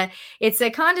 Like it's a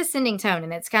condescending tone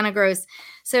and it's kind of gross.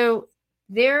 So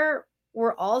there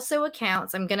were also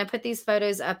accounts, I'm going to put these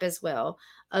photos up as well,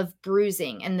 of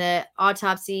bruising, and the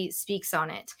autopsy speaks on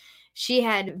it. She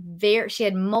had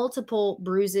multiple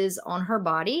bruises on her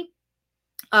body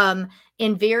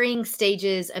in varying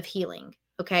stages of healing.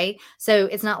 Okay. So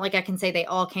it's not like I can say they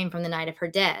all came from the night of her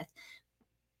death,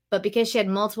 but because she had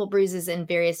multiple bruises in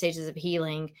various stages of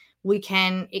healing,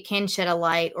 it can shed a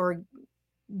light or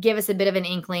give us a bit of an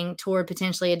inkling toward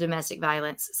potentially a domestic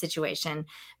violence situation.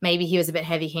 Maybe he was a bit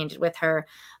heavy-handed with her.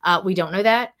 We don't know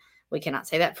that. We cannot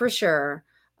say that for sure.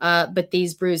 But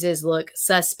these bruises look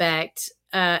suspect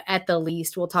at the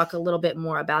least. We'll talk a little bit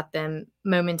more about them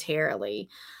momentarily.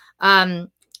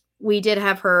 We did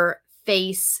have her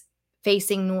face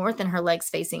facing north and her legs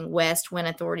facing west when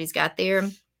authorities got there.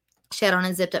 She had on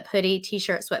a zipped up hoodie,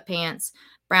 t-shirt, sweatpants,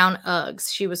 brown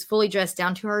Uggs. She was fully dressed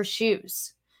down to her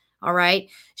shoes. All right.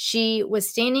 She was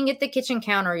standing at the kitchen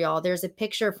counter, y'all. There's a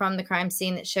picture from the crime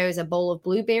scene that shows a bowl of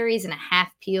blueberries and a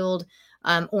half peeled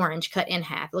orange cut in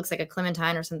half. It looks like a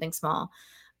clementine or something small.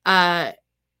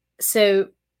 So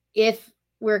if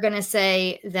we're going to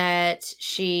say that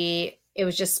it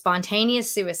was just spontaneous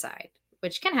suicide,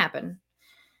 which can happen.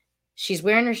 She's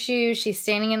wearing her shoes. She's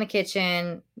standing in the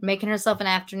kitchen, making herself an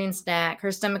afternoon snack.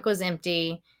 Her stomach was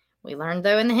empty. We learned,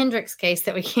 though, in the Hendricks case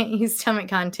that we can't use stomach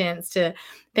contents to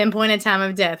pinpoint a time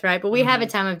of death, right? But we have a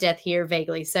time of death here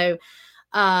vaguely. So,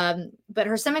 but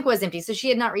her stomach was empty. So she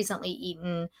had not recently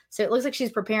eaten. So it looks like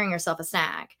she's preparing herself a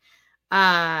snack.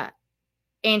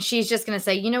 And she's just going to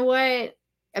say, you know what?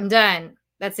 I'm done.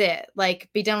 That's it. Like,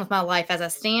 be done with my life as I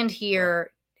stand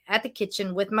here at the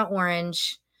kitchen with my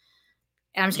orange.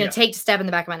 And I'm just going to take a stab in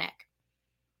the back of my neck.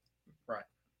 Right.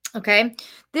 Okay.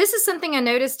 This is something I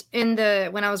noticed when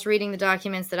I was reading the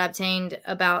documents that I obtained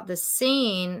about the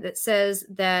scene that says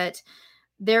that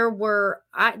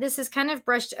this is kind of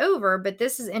brushed over, but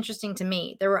this is interesting to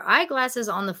me. There were eyeglasses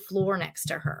on the floor next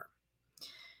to her.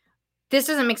 This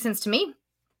doesn't make sense to me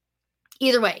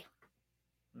either way.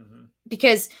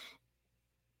 Because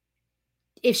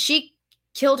if she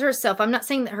killed herself, I'm not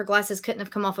saying that her glasses couldn't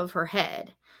have come off of her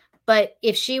head. But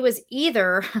if she was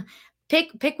either,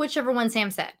 pick whichever one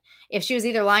Sam said. If she was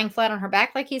either lying flat on her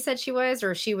back like he said she was,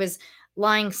 or she was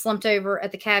lying slumped over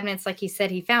at the cabinets like he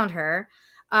said he found her,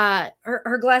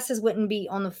 her glasses wouldn't be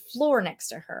on the floor next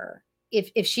to her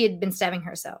if she had been stabbing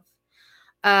herself.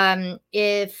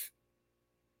 If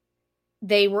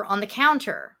they were on the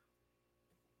counter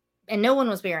and no one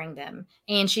was wearing them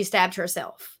and she stabbed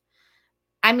herself.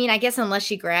 I mean, I guess unless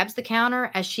she grabs the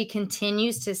counter as she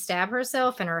continues to stab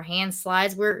herself and her hand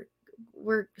slides, we're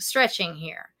stretching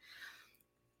here.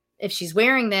 If she's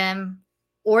wearing them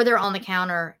or they're on the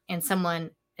counter and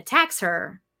someone attacks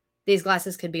her, these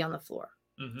glasses could be on the floor.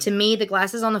 To me, the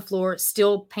glasses on the floor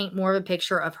still paint more of a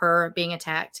picture of her being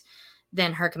attacked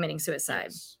than her committing suicide.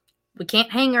 Yes. We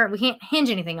can't hinge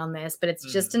anything on this, but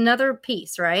it's just another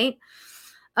piece, right?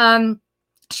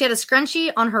 She had a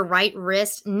scrunchie on her right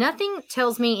wrist. Nothing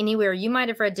tells me anywhere. You might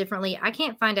have read differently. I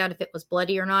can't find out if it was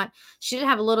bloody or not. She did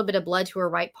have a little bit of blood to her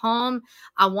right palm.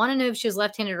 I want to know if she was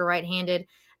left-handed or right-handed.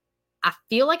 I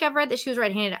feel like I've read that she was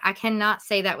right-handed. I cannot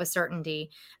say that with certainty.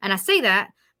 And I say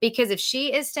that because if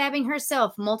she is stabbing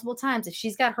herself multiple times, if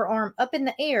she's got her arm up in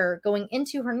the air going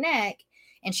into her neck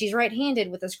and she's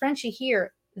right-handed with a scrunchie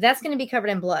here, that's going to be covered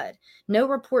in blood. No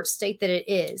reports state that it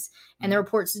is. And the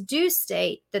reports do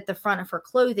state that the front of her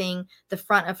clothing, the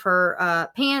front of her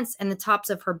pants, and the tops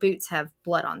of her boots have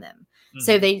blood on them.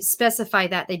 So they specify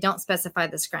that. They don't specify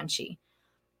the scrunchie.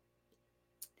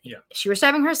 Yeah. If she were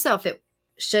stabbing herself, it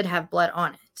should have blood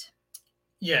on it.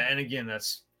 Yeah. And again,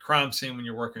 that's crime scene. When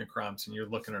you're working a crime scene, you're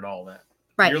looking at all that.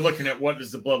 Right. You're looking at what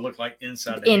does the blood look like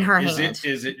inside the in hand. her hand.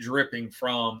 Is it dripping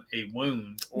from a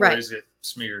wound or is it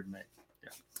smeared?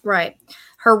 Right.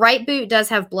 Her right boot does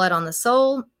have blood on the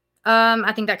sole.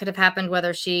 I think that could have happened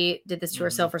whether she did this to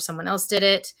herself or someone else did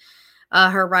it.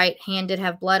 Her right hand did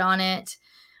have blood on it.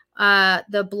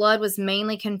 The blood was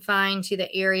mainly confined to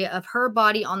the area of her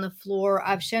body on the floor.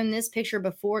 I've shown this picture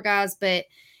before, guys, but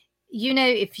you know,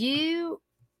 if you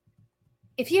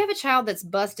if you have a child that's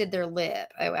busted their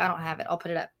lip, I don't have it, I'll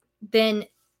put it up, then,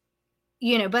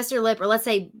 busted their lip, or let's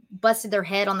say busted their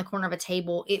head on the corner of a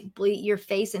table, your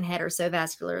face and head are so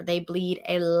vascular, they bleed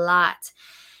a lot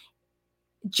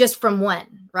just from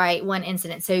one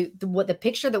incident. So the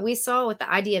picture that we saw with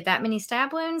the idea of that many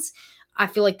stab wounds, I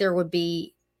feel like there would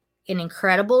be an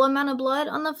incredible amount of blood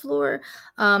on the floor.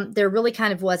 There really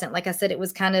kind of wasn't. Like I said, it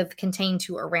was kind of contained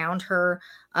to around her,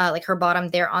 like her bottom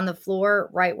there on the floor,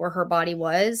 right where her body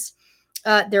was.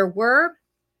 There was,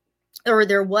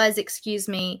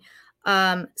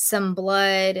 some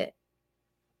blood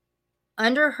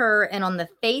under her and on the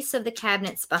face of the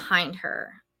cabinets behind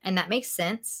her. And that makes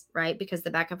sense, right? Because the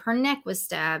back of her neck was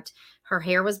stabbed. Her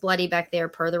hair was bloody back there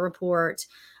per the report.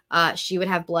 She would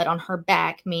have blood on her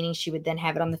back, meaning she would then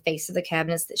have it on the face of the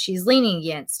cabinets that she's leaning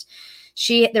against.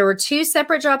 There were 2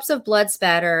 separate drops of blood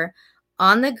spatter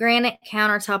on the granite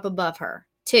countertop above her.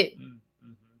 2.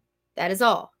 Mm-hmm. That is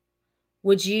all.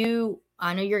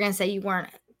 I know you're going to say you weren't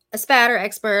a spatter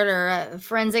expert or a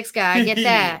forensics guy. I get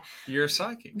that. You're a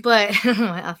psychic. But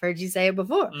I've heard you say it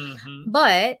before. Mm-hmm.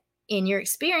 But in your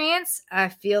experience, I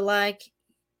feel like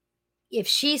if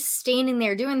she's standing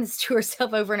there doing this to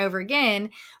herself over and over again,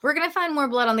 we're going to find more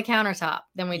blood on the countertop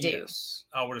than we do. Yes,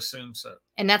 I would assume so.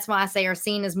 And that's why I say our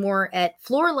scene is more at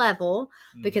floor level,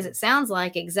 because it sounds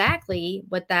like exactly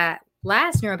what that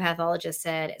last neuropathologist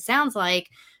said. It sounds like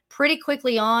pretty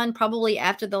quickly on, probably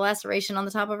after the laceration on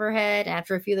the top of her head,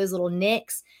 after a few of those little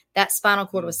nicks, that spinal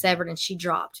cord was severed and she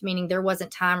dropped, meaning there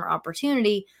wasn't time or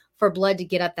opportunity for blood to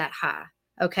get up that high.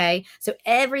 Okay. So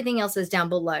everything else is down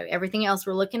below. Everything else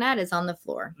we're looking at is on the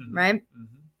floor, right?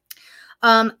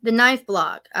 Mm-hmm. The knife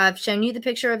block. I've shown you the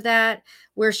picture of that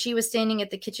where she was standing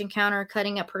at the kitchen counter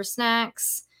cutting up her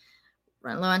snacks.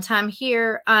 Run low on time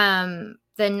here.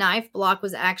 The knife block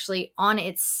was actually on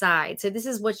its side. So this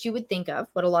is what you would think of,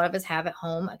 what a lot of us have at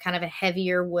home, a kind of a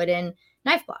heavier wooden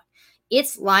knife block.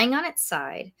 It's lying on its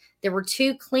side. There were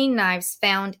 2 clean knives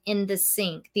found in the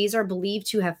sink. These are believed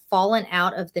to have fallen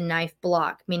out of the knife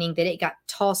block, meaning that it got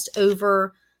tossed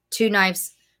over. 2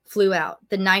 knives flew out.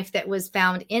 The knife that was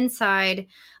found inside,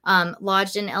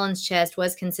 lodged in Ellen's chest,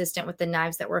 was consistent with the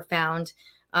knives that were found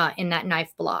in that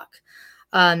knife block.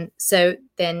 So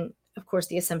then, of course,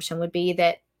 the assumption would be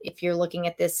that if you're looking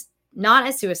at this not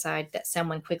as suicide, that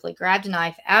someone quickly grabbed a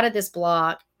knife out of this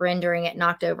block, rendering it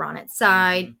knocked over on its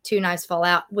side. Mm-hmm. 2 knives fall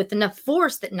out with enough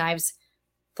force that knives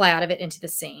fly out of it into the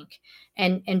sink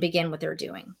and begin what they're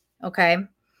doing. Okay.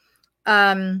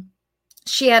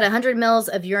 She had 100 mils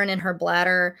of urine in her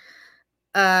bladder.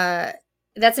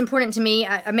 That's important to me.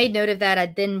 I made note of that. I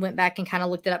then went back and kind of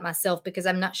looked it up myself, because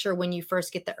I'm not sure when you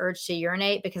first get the urge to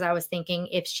urinate, because I was thinking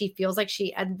if she feels like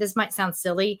this might sound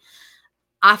silly.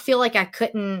 I feel like I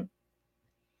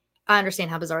understand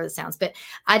how bizarre this sounds, but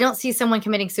I don't see someone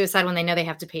committing suicide when they know they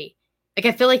have to pee. Like,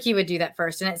 I feel like you would do that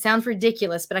first, and it sounds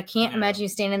ridiculous, but I can't imagine you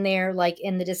standing there like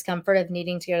in the discomfort of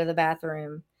needing to go to the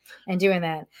bathroom and doing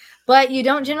that. But you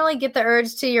don't generally get the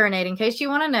urge to urinate, in case you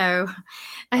want to know,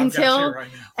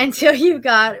 until you've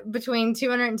got between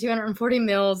 200 and 240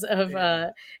 mils of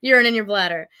urine in your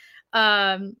bladder.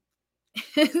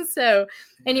 So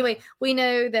anyway, we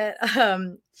know that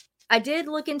I did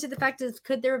look into the fact of,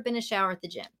 could there have been a shower at the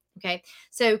gym? Okay.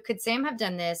 So could Sam have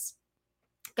done this,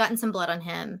 gotten some blood on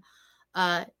him,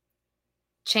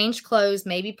 changed clothes,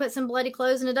 maybe put some bloody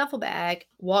clothes in a duffel bag,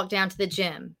 walk down to the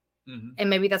gym? Mm-hmm. And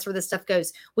maybe that's where this stuff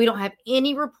goes. We don't have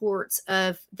any reports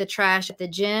of the trash at the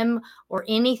gym or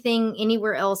anything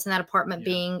anywhere else in that apartment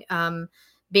being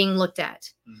looked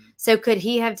at. Mm-hmm. So could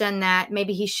he have done that?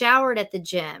 Maybe he showered at the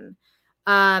gym.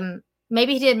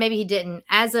 Maybe he did, maybe he didn't.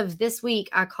 As of this week,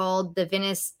 I called the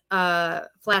Venice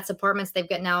Flats Apartments.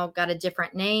 They've now got a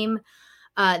different name.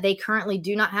 They currently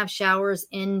do not have showers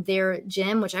in their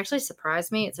gym, which actually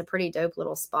surprised me. It's a pretty dope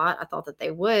little spot. I thought that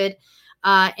they would.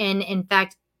 And in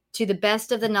fact, to the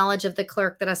best of the knowledge of the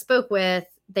clerk that I spoke with,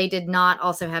 they did not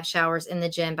also have showers in the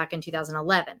gym back in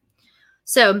 2011.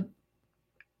 So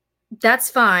that's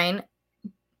fine.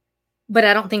 But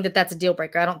I don't think that that's a deal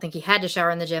breaker. I don't think he had to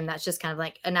shower in the gym. That's just kind of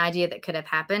like an idea that could have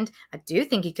happened. I do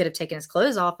think he could have taken his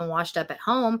clothes off and washed up at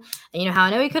home. And you know how I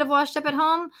know he could have washed up at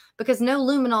home? Because no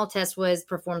luminol test was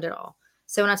performed at all.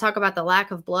 So when I talk about the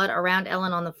lack of blood around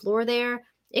Ellen on the floor there,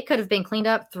 it could have been cleaned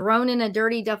up, thrown in a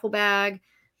dirty duffel bag.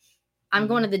 I'm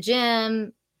going to the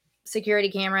gym, security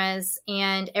cameras,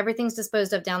 and everything's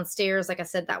disposed of downstairs. Like I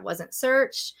said, that wasn't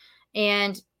searched,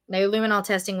 and no luminol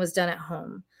testing was done at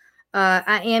home.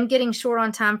 I am getting short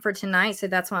on time for tonight, so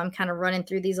that's why I'm kind of running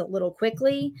through these a little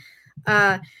quickly.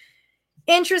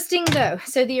 Interesting, though.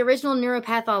 So the original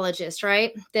neuropathologist,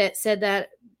 right, that said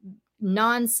that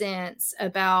nonsense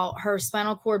about her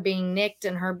spinal cord being nicked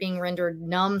and her being rendered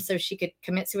numb so she could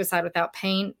commit suicide without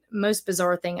pain. Most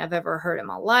bizarre thing I've ever heard in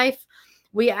my life.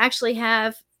 We actually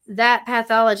have that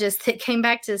pathologist that came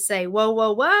back to say,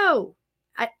 whoa.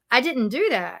 I didn't do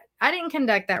that. I didn't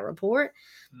conduct that report.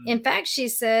 In fact, she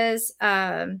says,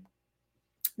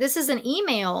 this is an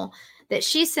email that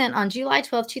she sent on July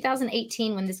 12,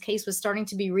 2018, when this case was starting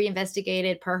to be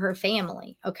reinvestigated per her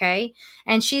family. Okay.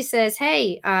 And she says,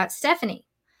 hey, Stephanie.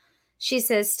 She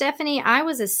says, Stephanie, I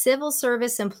was a civil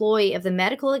service employee of the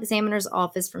medical examiner's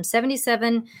office from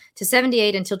 77 to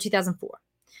 78 until 2004.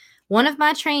 One of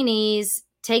my trainees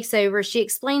takes over. She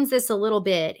explains this a little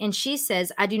bit. And she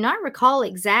says, I do not recall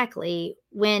exactly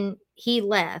when he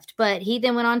left, but he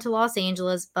then went on to Los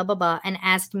Angeles, and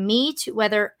asked me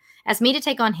to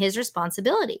take on his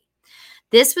responsibility.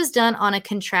 This was done on a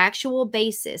contractual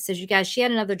basis. So you guys, she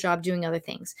had another job doing other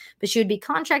things, but she would be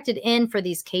contracted in for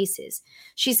these cases.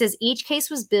 She says each case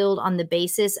was billed on the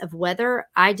basis of whether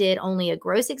I did only a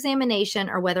gross examination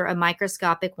or whether a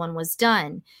microscopic one was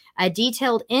done. A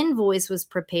detailed invoice was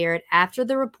prepared after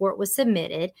the report was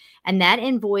submitted, and that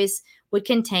invoice would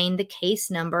contain the case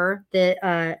number, the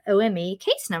OME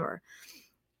case number,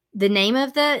 the name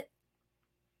of the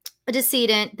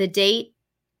decedent, the date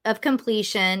of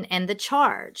completion, and the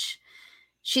charge.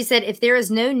 She said, if there is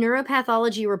no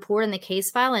neuropathology report in the case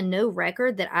file and no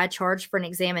record that I charged for an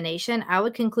examination, I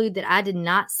would conclude that I did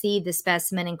not see the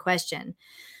specimen in question.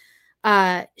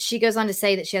 She goes on to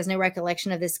say that she has no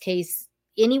recollection of this case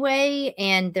anyway,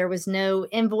 and there was no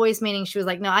invoice, meaning she was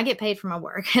like, no, I get paid for my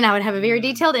work, and I would have a very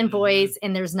detailed invoice,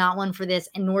 and there's not one for this,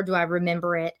 and nor do I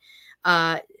remember it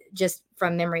just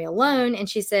from memory alone. And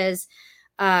she says,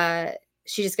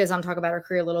 she just goes on to talk about her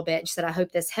career a little bit. She said, I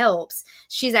hope this helps.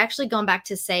 She's actually gone back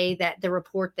to say that the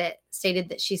report that stated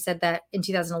that she said that in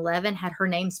 2011 had her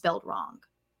name spelled wrong.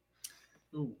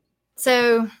 Ooh.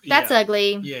 So that's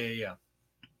ugly. Yeah.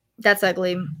 That's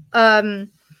ugly.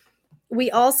 We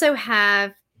also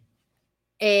have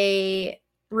a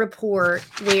report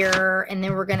where, and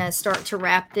then we're going to start to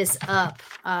wrap this up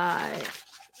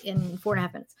in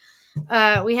 4.5 minutes.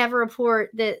 We have a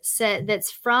report that said that's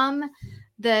from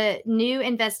the new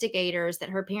investigators that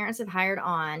her parents have hired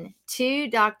on to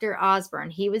Dr. Osborne.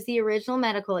 He was the original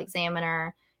medical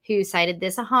examiner who cited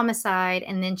this a homicide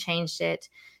and then changed it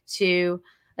to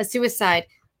a suicide.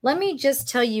 Let me just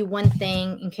tell you one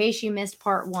thing in case you missed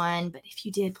part 1, but if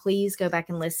you did, please go back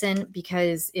and listen,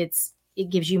 because it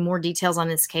gives you more details on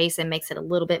this case and makes it a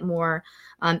little bit more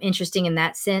interesting in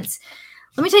that sense.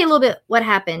 Let me tell you a little bit what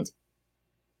happened.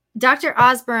 Dr.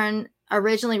 Osborne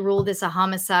originally ruled this a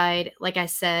homicide, like I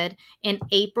said, in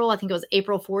April. I think it was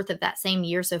April 4th of that same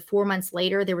year. So 4 months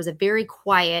later, there was a very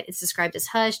quiet, it's described as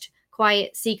hushed,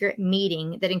 quiet, secret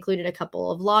meeting that included a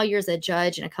couple of lawyers, a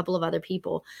judge, and a couple of other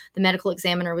people. The medical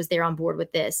examiner was there on board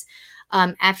with this.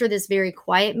 After this very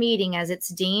quiet meeting, as it's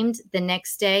deemed, the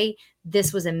next day,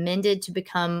 this was amended to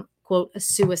become, quote, a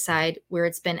suicide, where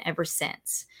it's been ever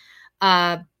since.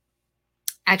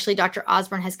 Actually, Dr.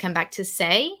 Osborne has come back to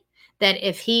say that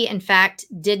if he, in fact,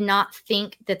 did not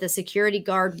think that the security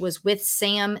guard was with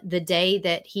Sam the day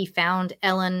that he found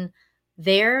Ellen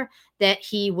there, that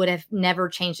he would have never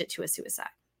changed it to a suicide.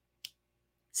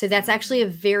 So that's actually a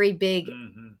very big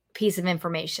piece of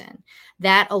information.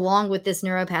 That, along with this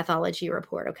neuropathology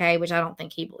report, okay, which I don't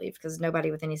think he believed, because nobody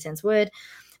with any sense would.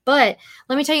 But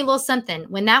let me tell you a little something.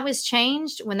 When that was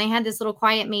changed, when they had this little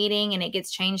quiet meeting and it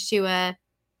gets changed to a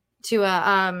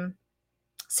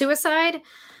suicide,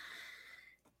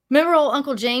 remember old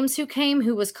Uncle James who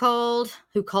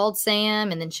called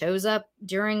Sam and then shows up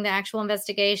during the actual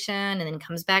investigation and then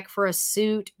comes back for a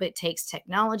suit, but takes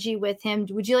technology with him?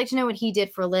 Would you like to know what he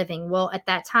did for a living? Well, at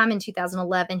that time in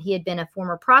 2011, he had been a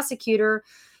former prosecutor.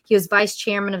 He was vice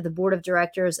chairman of the board of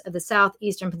directors of the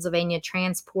Southeastern Pennsylvania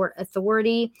Transport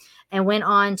Authority, and went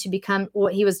on to become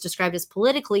what he was described as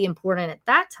politically important at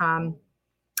that time.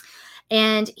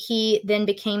 And he then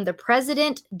became the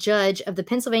president judge of the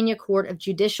Pennsylvania Court of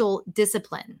Judicial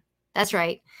Discipline. That's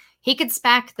right. He could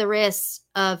spack the wrists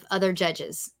of other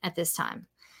judges at this time.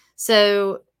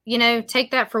 So,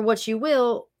 take that for what you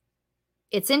will.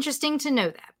 It's interesting to know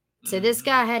that. So this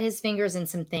guy had his fingers in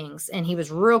some things, and he was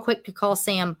real quick to call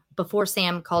Sam before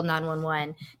Sam called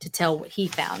 911 to tell what he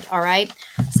found. All right.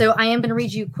 So I am going to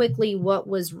read you quickly what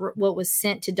was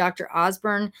sent to Dr.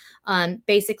 Osborne,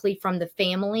 basically from the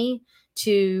family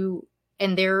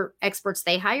and their experts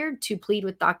they hired to plead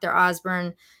with Dr.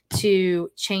 Osborne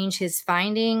to change his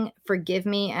finding. Forgive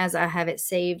me, as I have it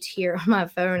saved here on my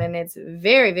phone, and it's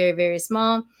very, very, very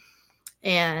small,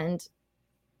 and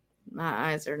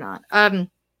my eyes are not.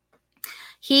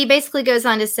 He basically goes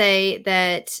on to say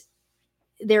that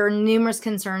there are numerous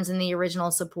concerns in the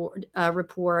original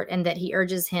report and that he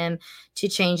urges him to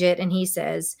change it. And he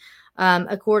says,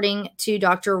 according to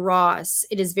Dr. Ross,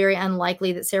 it is very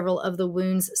unlikely that several of the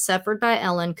wounds suffered by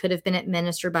Ellen could have been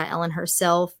administered by Ellen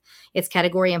herself. It's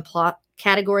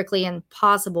categorically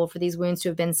impossible for these wounds to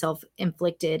have been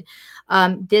self-inflicted.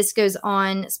 This goes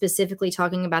on specifically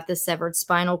talking about the severed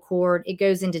spinal cord. It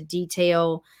goes into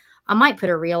detail. I might put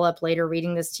a reel up later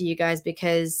reading this to you guys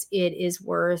because it is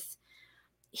worth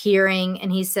hearing.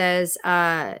 And he says,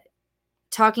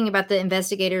 talking about the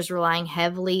investigators relying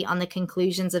heavily on the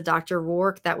conclusions of Dr.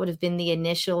 Rourke, that would have been the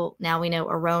initial, now we know,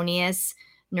 erroneous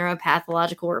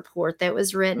neuropathological report that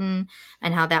was written,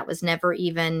 and how that was never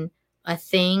even a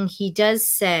thing. He does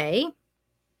say,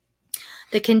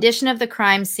 the condition of the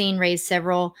crime scene raised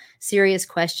several serious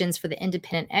questions for the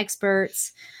independent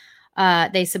experts.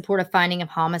 They support a finding of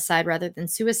homicide rather than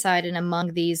suicide, and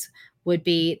among these would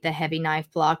be the heavy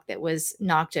knife block that was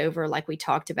knocked over, like we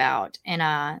talked about,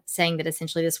 and saying that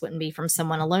essentially this wouldn't be from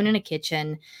someone alone in a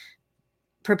kitchen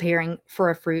preparing for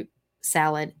a fruit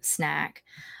salad snack.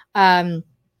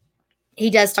 He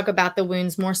does talk about the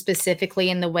wounds more specifically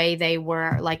in the way they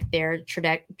were, like their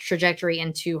trajectory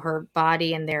into her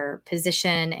body and their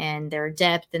position and their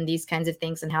depth and these kinds of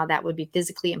things, and how that would be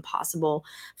physically impossible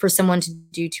for someone to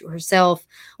do to herself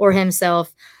or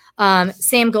himself.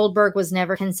 Sam Goldberg was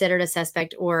never considered a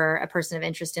suspect or a person of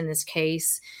interest in this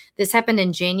case. This happened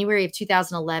in January of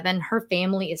 2011. Her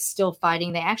family is still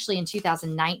fighting. They actually, in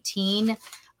 2019,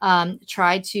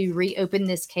 tried to reopen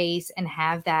this case and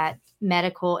have that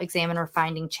medical examiner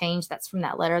finding change. That's from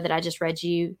that letter that I just read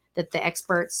you, that the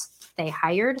experts they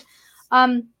hired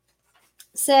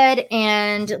said.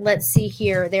 And let's see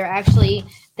here.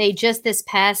 They just this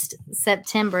past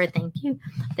September,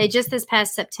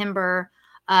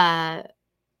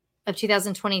 of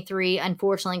 2023,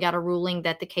 unfortunately got a ruling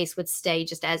that the case would stay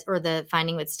the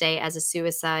finding would stay as a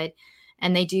suicide.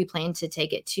 And they do plan to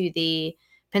take it to the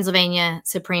Pennsylvania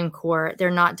Supreme Court. They're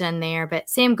not done there. But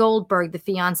Sam Goldberg, the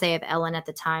fiance of Ellen at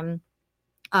the time,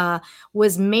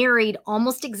 was married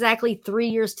almost exactly 3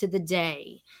 years to the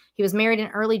day. He was married in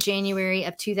early January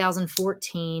of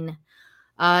 2014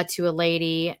 to a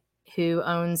lady who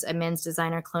owns a men's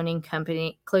designer clothing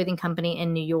company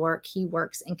in New York. He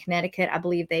works in Connecticut. I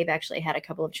believe they've actually had a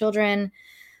couple of children.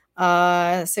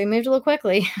 So he moved a little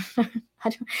quickly.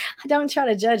 I don't try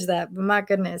to judge that, but my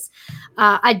goodness.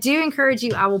 I do encourage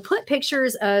you. I will put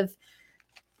pictures of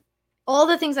all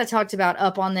the things I talked about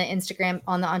up on the Instagram,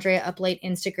 on the Andrea Uplate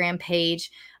Instagram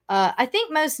page. I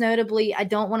think most notably, I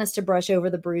don't want us to brush over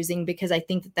the bruising, because I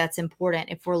think that that's important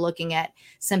if we're looking at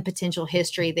some potential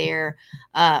history there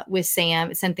with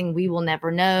Sam. It's something we will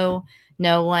never know.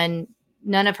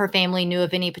 None of her family knew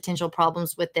of any potential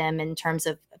problems with them in terms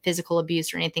of physical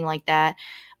abuse or anything like that.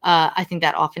 I think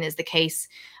that often is the case.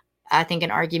 I think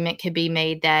an argument could be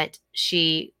made that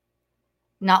she,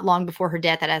 not long before her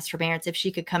death, had asked her parents if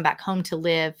she could come back home to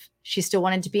live. She still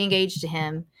wanted to be engaged to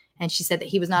him, and she said that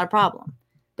he was not a problem,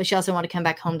 but she also wanted to come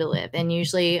back home to live. And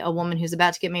usually a woman who's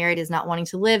about to get married is not wanting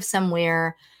to live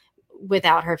somewhere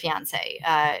without her fiance,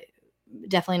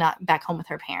 definitely not back home with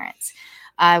her parents.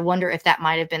 I wonder if that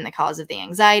might have been the cause of the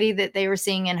anxiety that they were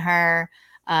seeing in her,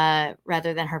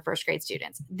 rather than her first grade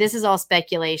students. This is all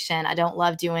speculation. I don't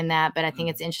love doing that, but I think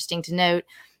it's interesting to note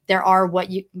there are, what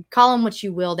you call them what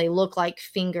you will, they look like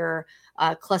finger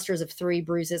clusters of 3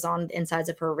 bruises on the insides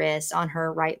of her wrist, on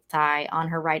her right thigh, on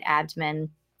her right abdomen,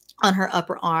 on her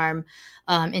upper arm,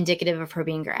 indicative of her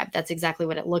being grabbed. That's exactly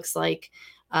what it looks like.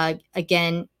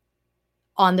 Again,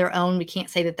 on their own, we can't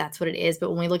say that that's what it is,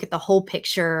 but when we look at the whole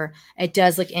picture, it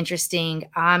does look interesting.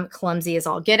 I'm clumsy as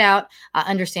all get out. I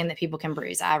understand that people can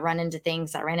bruise. I run into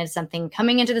things. I ran into something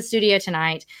coming into the studio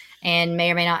tonight and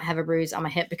may or may not have a bruise on my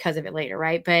hip because of it later,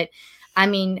 right? But I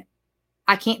mean,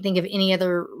 I can't think of any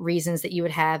other reasons that you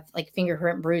would have like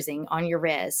fingerprint bruising on your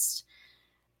wrist,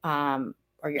 or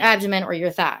your abdomen or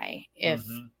your thigh. If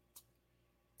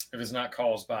it's not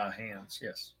caused by hands,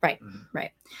 yes. Right,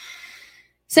 right.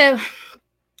 So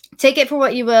take it for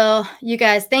what you will. You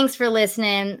guys, thanks for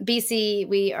listening. BC,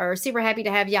 we are super happy to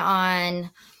have you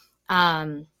on.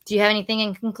 Do you have anything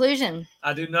in conclusion?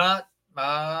 I do not.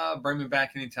 Bring me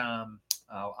back anytime.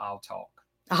 I'll talk.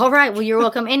 All right. Well, you're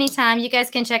welcome anytime. You guys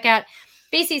can check out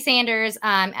BC Sanders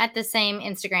at the same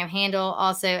Instagram handle,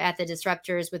 also at the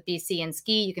Disruptors with BC and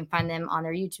Ski. You can find them on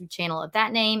their YouTube channel of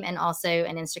that name, and also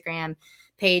an Instagram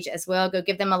page as well. Go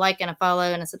give them a like and a follow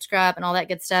and a subscribe and all that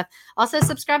good stuff. Also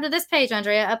subscribe to this page,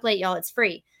 Andrea Uplate, y'all. It's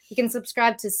free. You can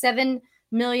subscribe to 7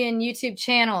 million YouTube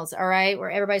channels, all right,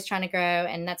 where everybody's trying to grow,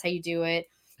 and that's how you do it.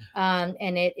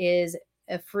 And it is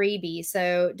a freebie.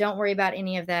 So don't worry about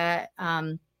any of that.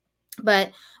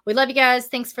 But we love you guys.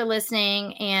 Thanks for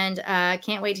listening. And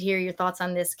can't wait to hear your thoughts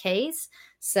on this case.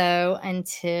 So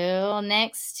until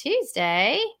next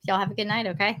Tuesday, y'all have a good night.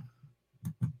 Okay.